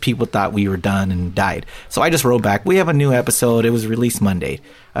back. Because people thought we were done and died. So I just wrote back, we have a new episode. It was released Monday.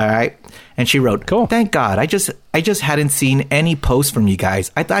 All right. And she wrote, cool. Thank God. I just hadn't seen any posts from you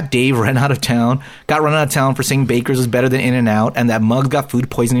guys. I thought Dave got run out of town for saying Baker's was better than In-N-Out, and that Muggs got food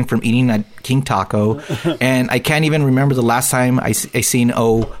poisoning from eating at King Taco. And I can't even remember the last time I seen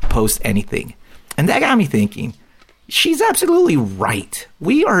O post anything. And that got me thinking, she's absolutely right.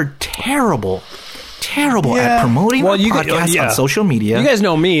 We are terrible at promoting our podcast on social media. You guys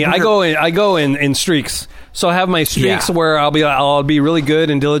know me. I go in streaks. So I have my streaks where I'll be really good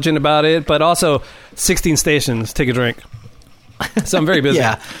and diligent about it, but also 16 stations, take a drink. So I'm very busy.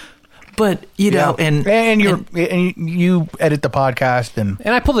 Yeah. But you know, and you edit the podcast and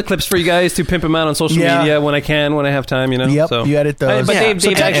I pull the clips for you guys to pimp them out on social media when I have time. You know. Yep. So you edit those. But Dave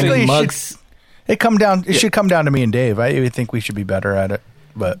technically, Mugs. It should come down to me and Dave. I think we should be better at it.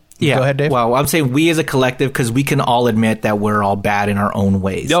 But go ahead, Dave. Well, I'm saying we as a collective, because we can all admit that we're all bad in our own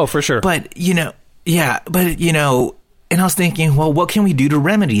ways. Oh, for sure. But and I was thinking, well, what can we do to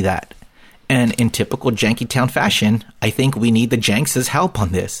remedy that? And in typical Janky Town fashion, I think we need the Janks' help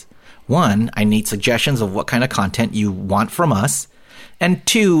on this. 1, I need suggestions of what kind of content you want from us. And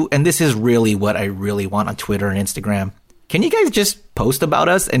 2, and this is really what I really want on Twitter and Instagram, can you guys just post about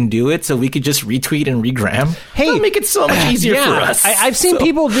us and do it so we could just retweet and regram? Hey, that'll make it so much easier for us. I've seen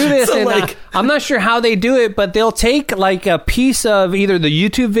people do this, and I'm not sure how they do it, but they'll take like a piece of either the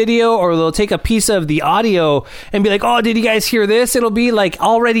YouTube video or they'll take a piece of the audio and be like, oh, did you guys hear this? It'll be like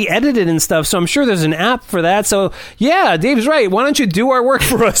already edited and stuff. So I'm sure there's an app for that. So yeah, Dave's right. Why don't you do our work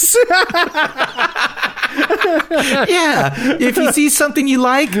for us? Yeah. If you see something you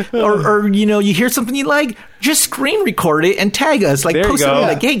like or you hear something you like, just screen record it and tag us. Like, post it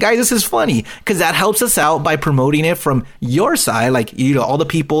like, hey guys, this is funny, because that helps us out by promoting it from your side. Like, all the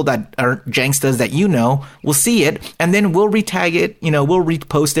people that are Jankstas that will see it, and then we'll retag it. We'll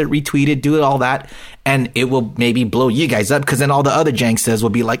repost it, retweet it, do it, all that, and it will maybe blow you guys up, because then all the other Jankstas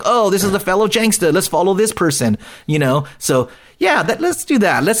will be like, oh, this is a fellow Janksta. Let's follow this person. So. Yeah, let's do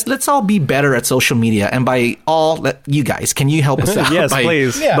that. Let's all be better at social media. And by all, you guys, can you help us out? Yes,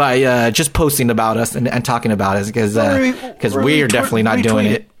 please. By just posting about us and talking about us, because we are definitely not doing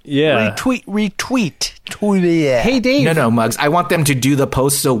it. Yeah. Retweet. Hey, Dave. No, Muggs. I want them to do the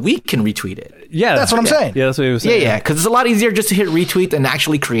post so we can retweet it. Yeah, that's what I'm saying. Yeah, that's what he was saying. Yeah, because it's a lot easier just to hit retweet than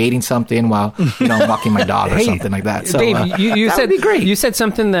actually creating something while I'm walking my dog or something like that. So, Dave, you that said would be great. You said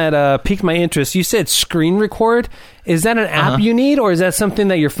something that piqued my interest. You said screen record. Is that an app you need, or is that something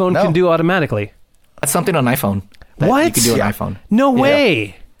that your phone can do automatically? That's something on iPhone. What? You can do on iPhone. No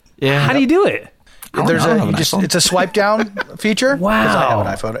way. Yeah. How do you do it? It's a swipe down feature. Wow. I have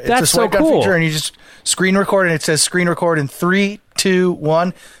an iPhone. It's That's a swipe so down cool. feature, and you just screen record, and it says screen record in 3, 2,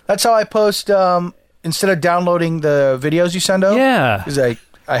 1. That's how I post. Instead of downloading the videos you send out. Yeah. Because I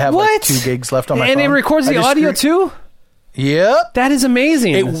have like 2 gigs left on my phone. And it records the audio too? Yep. That is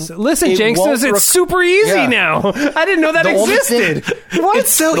Amazing. Listen, Janksters, it's super easy now. I didn't know that existed. What?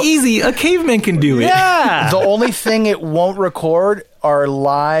 It's so easy. A caveman can do it. Yeah. The only thing it won't record are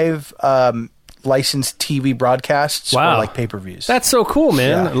live licensed TV broadcasts or like pay-per-views. That's so cool,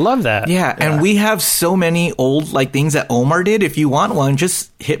 man. I love that. Yeah, and we have so many old things that Omar did. If you want one,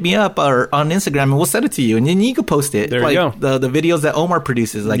 just hit me up or on Instagram and we'll send it to you, and then you can post it. There you go. The videos that Omar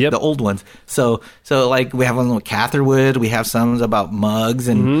produces, the old ones. So we have one with Catherwood. We have some about Mugs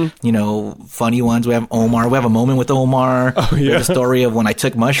and funny ones. We have Omar. We have a moment with Omar. Oh, yeah. We have a story of when I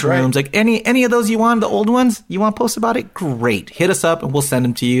took mushrooms. Like any of those you want, the old ones you want to post about it, great. Hit us up and we'll send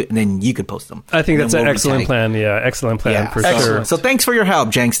them to you, and then you could post them. I think that's an excellent plan. Yeah, excellent plan for sure. So thanks for your help,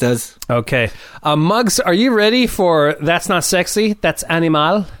 Jankstas. Okay. Muggs, are you ready for That's Not Sexy, That's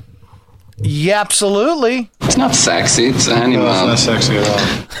Animal? Yeah, absolutely. It's not sexy, it's animal. No, it's not sexy at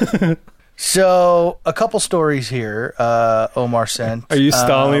all. So, a couple stories here Omar sent. Are you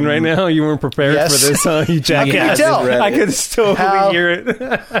stalling right now? You weren't prepared for this, huh? You jackass. I could totally hear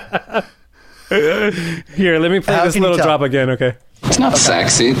it. Here, let me play this little drop again, okay? It's not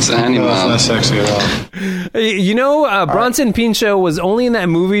sexy, it's animal. No, it's not sexy at all. Bronson Pinchot was only in that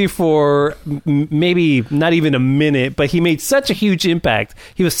movie for maybe not even a minute, but he made such a huge impact.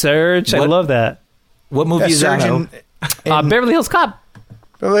 He was Surge. I love that. What movie is that? Beverly Hills Cop.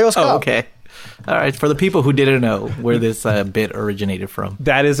 Beverly Hills Cop. Oh, okay. All right. For the people who didn't know where this bit originated from.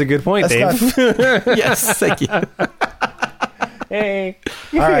 That is a good point, Dave. Yes, thank you. Hey.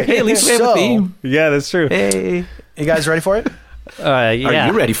 All right. Hey, at least we have a theme. Yeah, that's true. Hey. You guys ready for it? Yeah. Are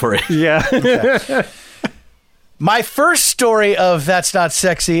you ready for it? Yeah. Okay. My first story of That's Not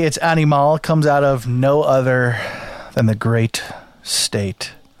Sexy, It's Animal, comes out of no other than the great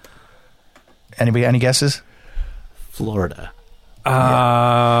state. Anybody? Any guesses? Florida.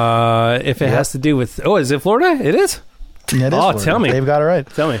 If it has to do with... Oh, is it Florida? It is? Yeah, it is Florida. Tell me. They've got it right.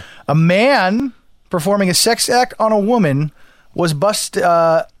 Tell me. A man performing a sex act on a woman was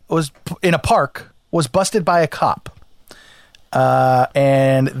in a park, was busted by a cop.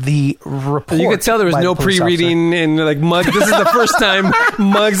 And the report... You could tell there was no pre-reading and like Muggs. This is the first time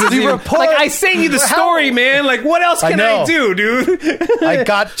Muggs is even... Like, I sang you the story, man. Like, what else can I do, dude? I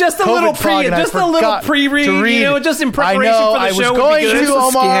got just a little pre-read, just in preparation for the show. I was going to,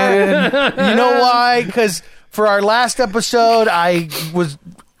 Omar. You know why? Because for our last episode, I was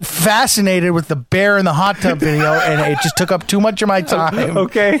fascinated with the bear in the hot tub video, and it just took up too much of my time.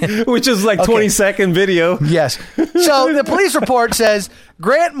 Okay, which is like 20-second video. Yes. So the police report says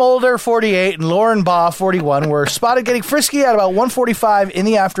Grant Mulder, 48, and Lauren Baugh, 41, were spotted getting frisky at about 1:45 in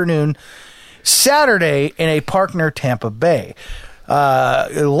the afternoon Saturday in a park near Tampa Bay.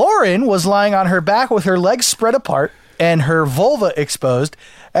 Lauren was lying on her back with her legs spread apart and her vulva exposed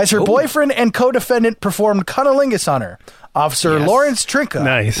as her boyfriend and co-defendant performed cunnilingus on her. Officer Lawrence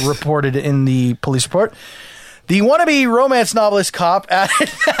Trinka reported in the police report. The wannabe romance novelist cop added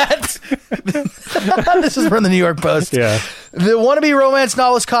that... This is from the New York Post. Yeah. The wannabe romance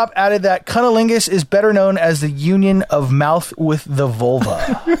novelist cop added that cunnilingus is better known as the union of mouth with the vulva.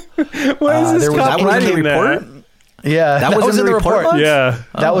 What is this cop writing that? Yeah, that was in the report. Yeah.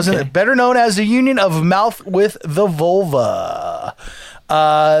 That was better known as the union of mouth with the vulva.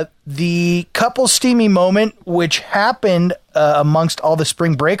 The couple steamy moment, which happened amongst all the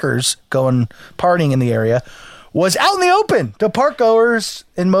spring breakers going partying in the area, was out in the open to park goers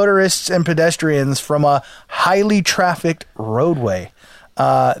and motorists and pedestrians from a highly trafficked roadway.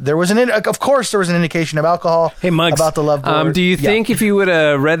 There was of course, there was an indication of alcohol. Hey, Muggs, about the love board. Do you think if you would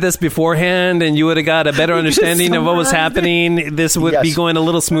have read this beforehand and you would have got a better understanding of what was happening, this would be going a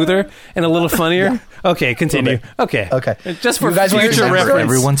little smoother and a little funnier? Yeah. Okay, continue. Okay. Just for future reference.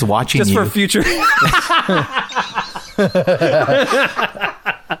 Everyone's watching Just for future.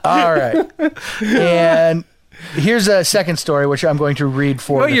 All right. And here's a second story, which I'm going to read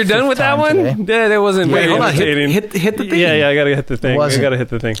for. Oh, you're done with that one? Yeah, that wasn't very entertaining. Hit the thing. Yeah, I gotta hit the thing. I gotta hit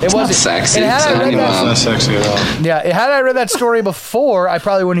the thing. It wasn't sexy. It's not sexy at all. Yeah, had I read that story before, I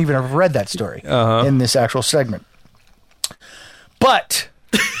probably wouldn't even have read that story in this actual segment. But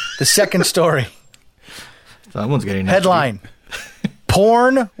the second story. Someone's getting headline: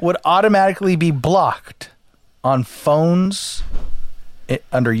 porn would automatically be blocked on phones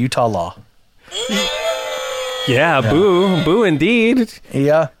under Utah law. Yeah, boo indeed.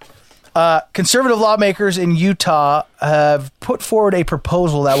 Yeah. Conservative lawmakers in Utah have put forward a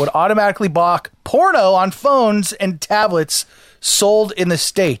proposal that would automatically block porno on phones and tablets sold in the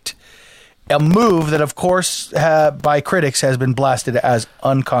state. A move that, of course, by critics has been blasted as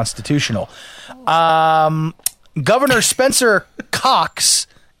unconstitutional. Governor Spencer Cox,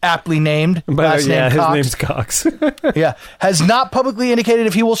 aptly named, his name's Cox. Yeah, has not publicly indicated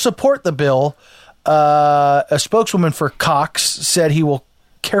if he will support the bill. A spokeswoman for Cox said he will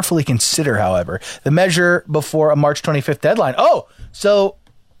carefully consider, however, the measure before a March 25th deadline. Oh, so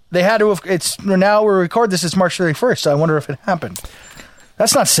they had to have... It's now we record this. It's March 31st, so I wonder if it happened.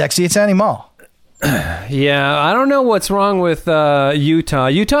 That's not sexy. It's animal. Yeah, I don't know what's wrong with Utah.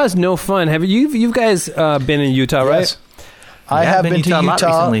 Utah is no fun. Have you guys been in Utah, right? Yes. I have been to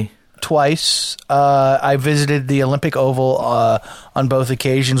Utah twice. I visited the Olympic Oval on both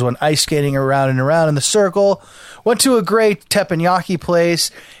occasions, went ice skating around and around in the circle, went to a great teppanyaki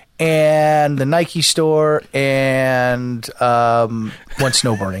place and the Nike store, and went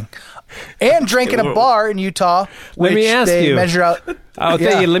snowboarding. And drank in a bar in Utah, which measure out... I'll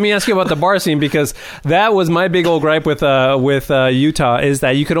tell you, let me ask you about the bar scene, because that was my big old gripe with Utah, is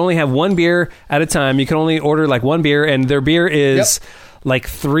that you could only have one beer at a time. You could only order like one beer, and their beer is... Like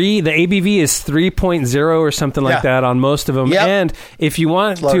the ABV is 3.0 or something like that on most of them. Yep. And if you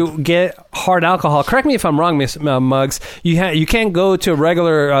want to get hard alcohol, correct me if I'm wrong, Miss Muggs, you can't go to a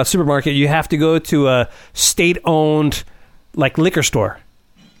regular supermarket. You have to go to a state-owned like liquor store.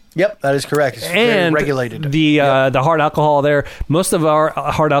 Yep, that is correct. It's very regulated. The hard alcohol there, most of our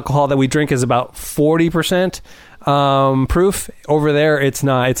hard alcohol that we drink is about 40% proof. Over there, it's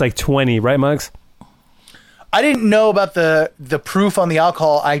not. It's like 20, right, Muggs? I didn't know about the proof on the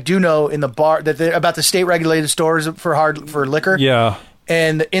alcohol. I do know in the bar about the state regulated stores for liquor. Yeah.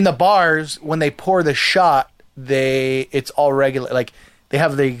 And in the bars, when they pour the shot, it's all regular. Like they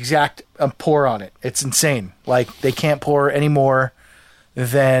have the exact pour on it. It's insane. Like they can't pour any more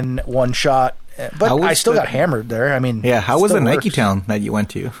than one shot, But I still got hammered there. I mean, yeah. How was the Nike works. town that you went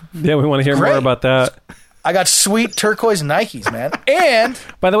to? Yeah, we want to hear more about that. I got sweet turquoise Nikes, man. And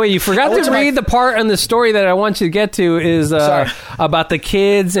by the way, you forgot to read the part in the story that I want you to get to is about the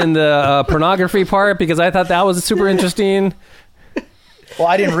kids and the pornography part, because I thought that was super interesting. Well,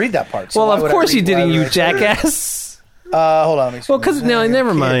 I didn't read that part. So well, of course you didn't, you jackass. Hold on. Let me see. Well, because no,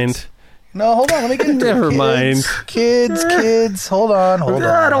 never mind. No, hold on. Let me get into Never mind. Kids. Hold on.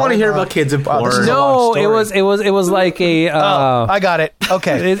 I don't want to hear about kids and porn. No, it was like a. I got it.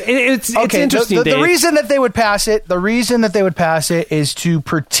 Okay, it's interesting. The reason that they would pass it, is to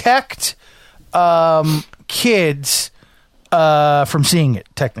protect kids from seeing it.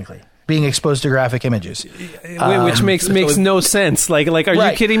 Technically, being exposed to graphic images, which makes no sense. Like, are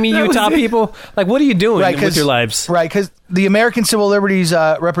you kidding me, Utah people? Like, what are you doing with your lives? Right, because the American Civil Liberties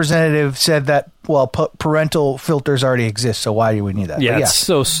representative said that parental filters already exist, so why do we need that? Yeah, it's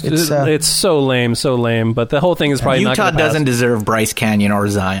so lame. But the whole thing is probably Utah not doesn't deserve Bryce Canyon or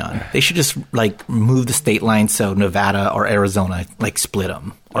Zion. They should just move the state line so Nevada or Arizona split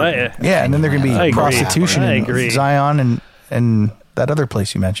them. And then there can be prostitution in Zion and that other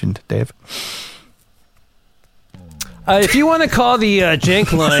place you mentioned, Dave. If you want to call the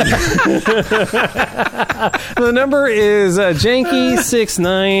Jank line, the number is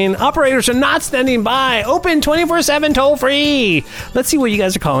Janky69. Operators are not standing by. Open 24/7, toll free. Let's see what you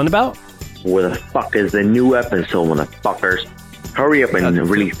guys are calling about. Where the fuck is the new episode, motherfuckers? Hurry up and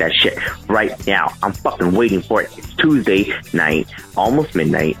release that shit right now. I'm fucking waiting for it. It's Tuesday night, almost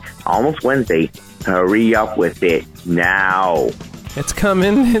midnight, almost Wednesday. Hurry up with it now. It's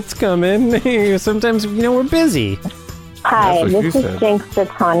coming. Sometimes, we're busy. Hi, this is Jinkster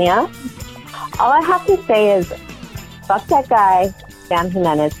Tanya. All I have to say is, fuck that guy, Dan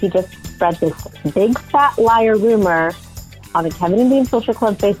Jimenez. He just spread this big fat liar rumor on the Kevin and Bean Social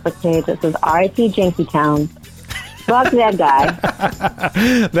Club Facebook page that says R.I.P. Jankytown. Fuck that guy.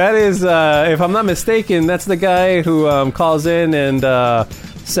 That is, if I'm not mistaken, that's the guy who calls in and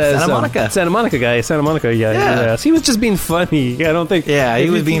says Santa Monica. Santa Monica guy. Santa Monica, yeah. He was just being funny. I don't think. Yeah, he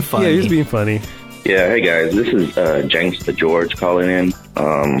was being funny. Yeah, he was being funny. Yeah, hey guys, this is Jankster George calling in.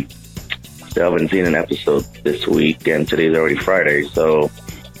 Still haven't seen an episode this week, and today's already Friday, so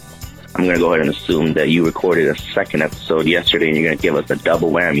I'm going to go ahead and assume that you recorded a second episode yesterday, and you're going to give us a double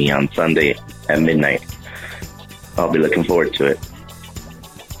whammy on Sunday at midnight. I'll be looking forward to it.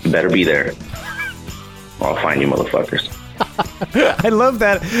 You better be there. I'll find you motherfuckers. I love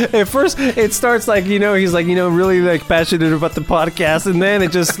that. At first, it starts he's really passionate about the podcast, and then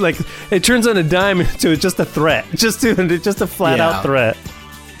it just it turns on a dime to just a threat, just a flat out threat.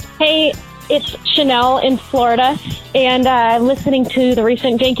 Hey, it's Chanel in Florida, and I'm listening to the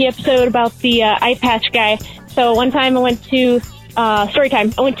recent Janky episode about the eye patch guy. So one time I went to story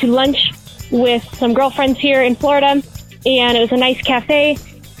time. I went to lunch with some girlfriends here in Florida, and it was a nice cafe.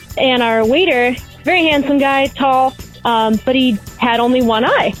 And our waiter, very handsome guy, tall. But he had only one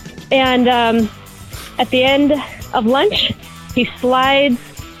eye. And at the end of lunch, he slides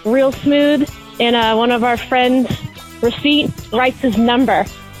real smooth in one of our friends' receipt, writes his number.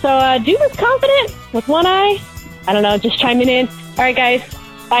 So dude was confident with one eye. I don't know, just chiming in. All right, guys.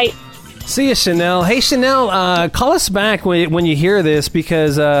 Bye. See you, Chanel. Hey, Chanel, call us back when you hear this,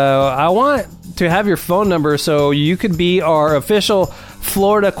 because I want to have your phone number so you could be our official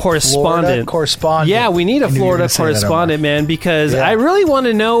Florida correspondent. Yeah, we need a Florida correspondent, man, because I really want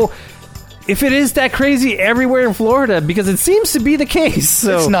to know if it is that crazy everywhere in Florida, because it seems to be the case.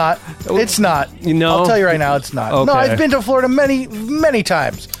 So. It's not. I'll tell you right now, it's not. Okay. No, I've been to Florida many, many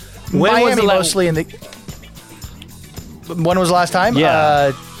times. Miami mostly in the. When was the last time?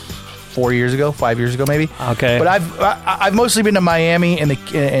 Yeah. 4 years ago, 5 years ago, maybe. Okay. But I've mostly been to Miami and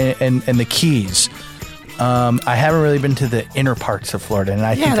the Keys. I haven't really been to the inner parts of Florida, and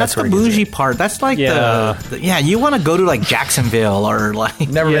I think that's the bougie part. That's like you want to go to Jacksonville or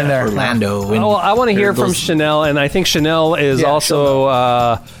never been there, Orlando. Well, I want to hear from Chanel, and I think Chanel is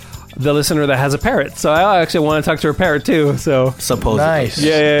also the listener that has a parrot. So I actually want to talk to her parrot too. So supposedly, nice.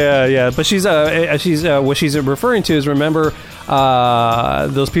 Yeah. But she's what she's referring to is, remember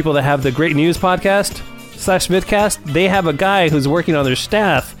those people that have the Great News podcast /vidcast. They have a guy who's working on their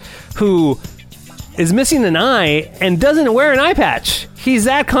staff who is missing an eye and doesn't wear an eye patch. He's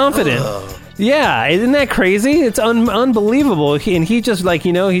that confident. Yeah, isn't that crazy? It's unbelievable. He just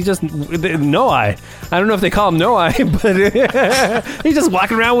he just no eye. I don't know if they call him no eye, but he's just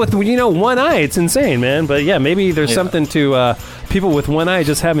walking around with one eye. It's insane, man. But yeah, maybe there's something to people with one eye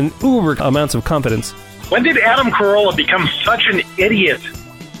just having uber amounts of confidence. When did Adam Carolla become such an idiot?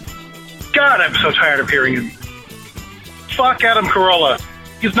 God, I'm so tired of hearing him. Fuck Adam Carolla.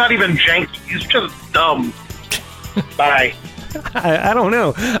 He's not even janky. He's just dumb. Bye. I don't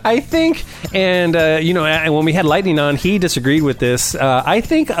know. I think, and when we had Lightning on, he disagreed with this. I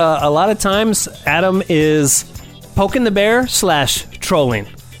think a lot of times Adam is poking the bear / trolling,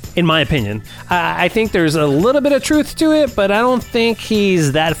 in my opinion. I think there's a little bit of truth to it, but I don't think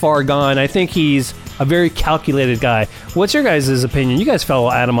he's that far gone. I think he's a very calculated guy. What's your guys' opinion? You guys follow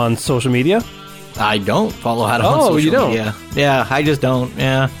Adam on social media? I don't follow Adam on social media. Oh, you don't? Yeah, I just don't.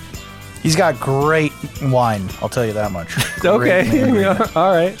 Yeah. He's got great wine, I'll tell you that much. Okay,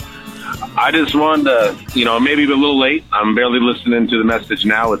 all right. I just wanted to, maybe a little late. I'm barely listening to the message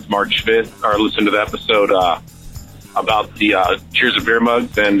now. It's March 5th, or listen to the episode about the Cheers of Beer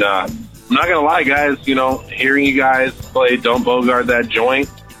Mugs. And I'm not going to lie, guys, hearing you guys play Don't Bogart That Joint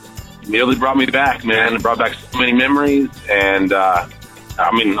immediately brought me back, man. It brought back so many memories. And,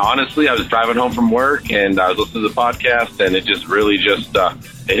 honestly, I was driving home from work and I was listening to the podcast, and it just really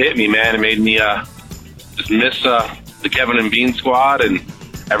it hit me, man. It made me just miss the Kevin and Bean squad and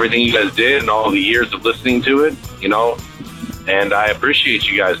everything you guys did and all the years of listening to it, And I appreciate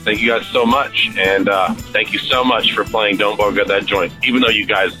you guys. Thank you guys so much. And thank you so much for playing Don't Bogart That Joint, even though you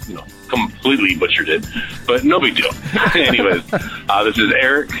guys, completely butchered it. But no big deal. Anyways, this is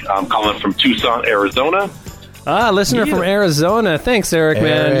Eric. I'm calling from Tucson, Arizona. Listener from Arizona. Thanks, Eric,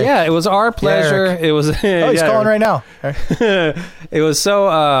 man. Yeah, it was our pleasure. It was. He's calling right now. It was so.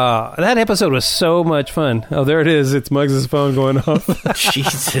 That episode was so much fun. Oh, there it is. It's Muggs' phone going off.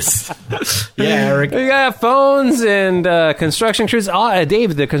 Jesus. Yeah, Eric. We got phones and construction crews.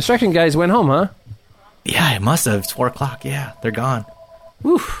 Dave, the construction guys went home, huh? Yeah, it must have. It's 4:00. Yeah, they're gone.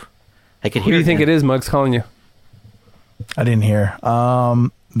 Oof. I could hear. Who do you think it is, Muggs, calling you? I didn't hear.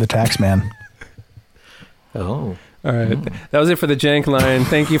 The tax man. Oh. All right. That was it for the Jank line.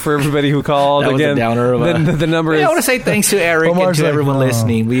 Thank you for everybody who called. That was again, a downer of the number is... I want to say thanks to Eric and to everyone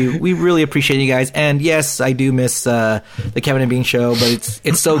listening. We really appreciate you guys. And yes, I do miss the Kevin and Bean show, but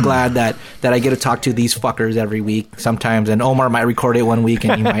it's so glad that I get to talk to these fuckers every week sometimes. And Omar might record it one week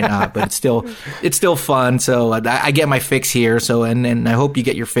and you might not, but it's still fun. So I get my fix here. So and I hope you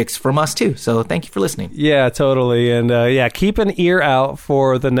get your fix from us too. So thank you for listening. Yeah, totally. And keep an ear out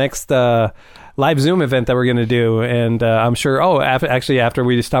for the next live Zoom event that we're going to do, and I'm sure after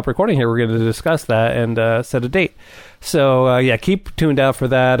we stop recording here, we're going to discuss that and set a date. So keep tuned out for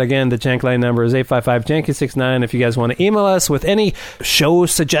that. Again, the Jank line number is 855-JANKY69. If you guys want to email us with any show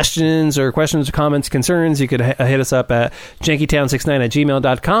suggestions or questions or comments, concerns, you could hit us up at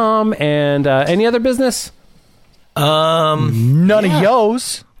jankytown69@gmail.com. And any other business? None of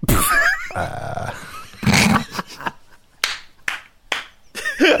yours.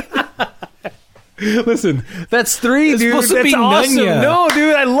 Listen, that's 3, dude. Supposed to that's be awesome. Nunya. No,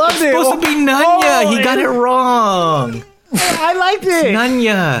 dude, I loved it. It's supposed to be Nunya. He got it wrong. I liked it. It's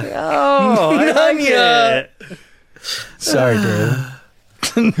Nunya. Oh, I like it. Sorry,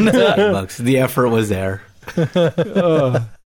 dude. The effort was there.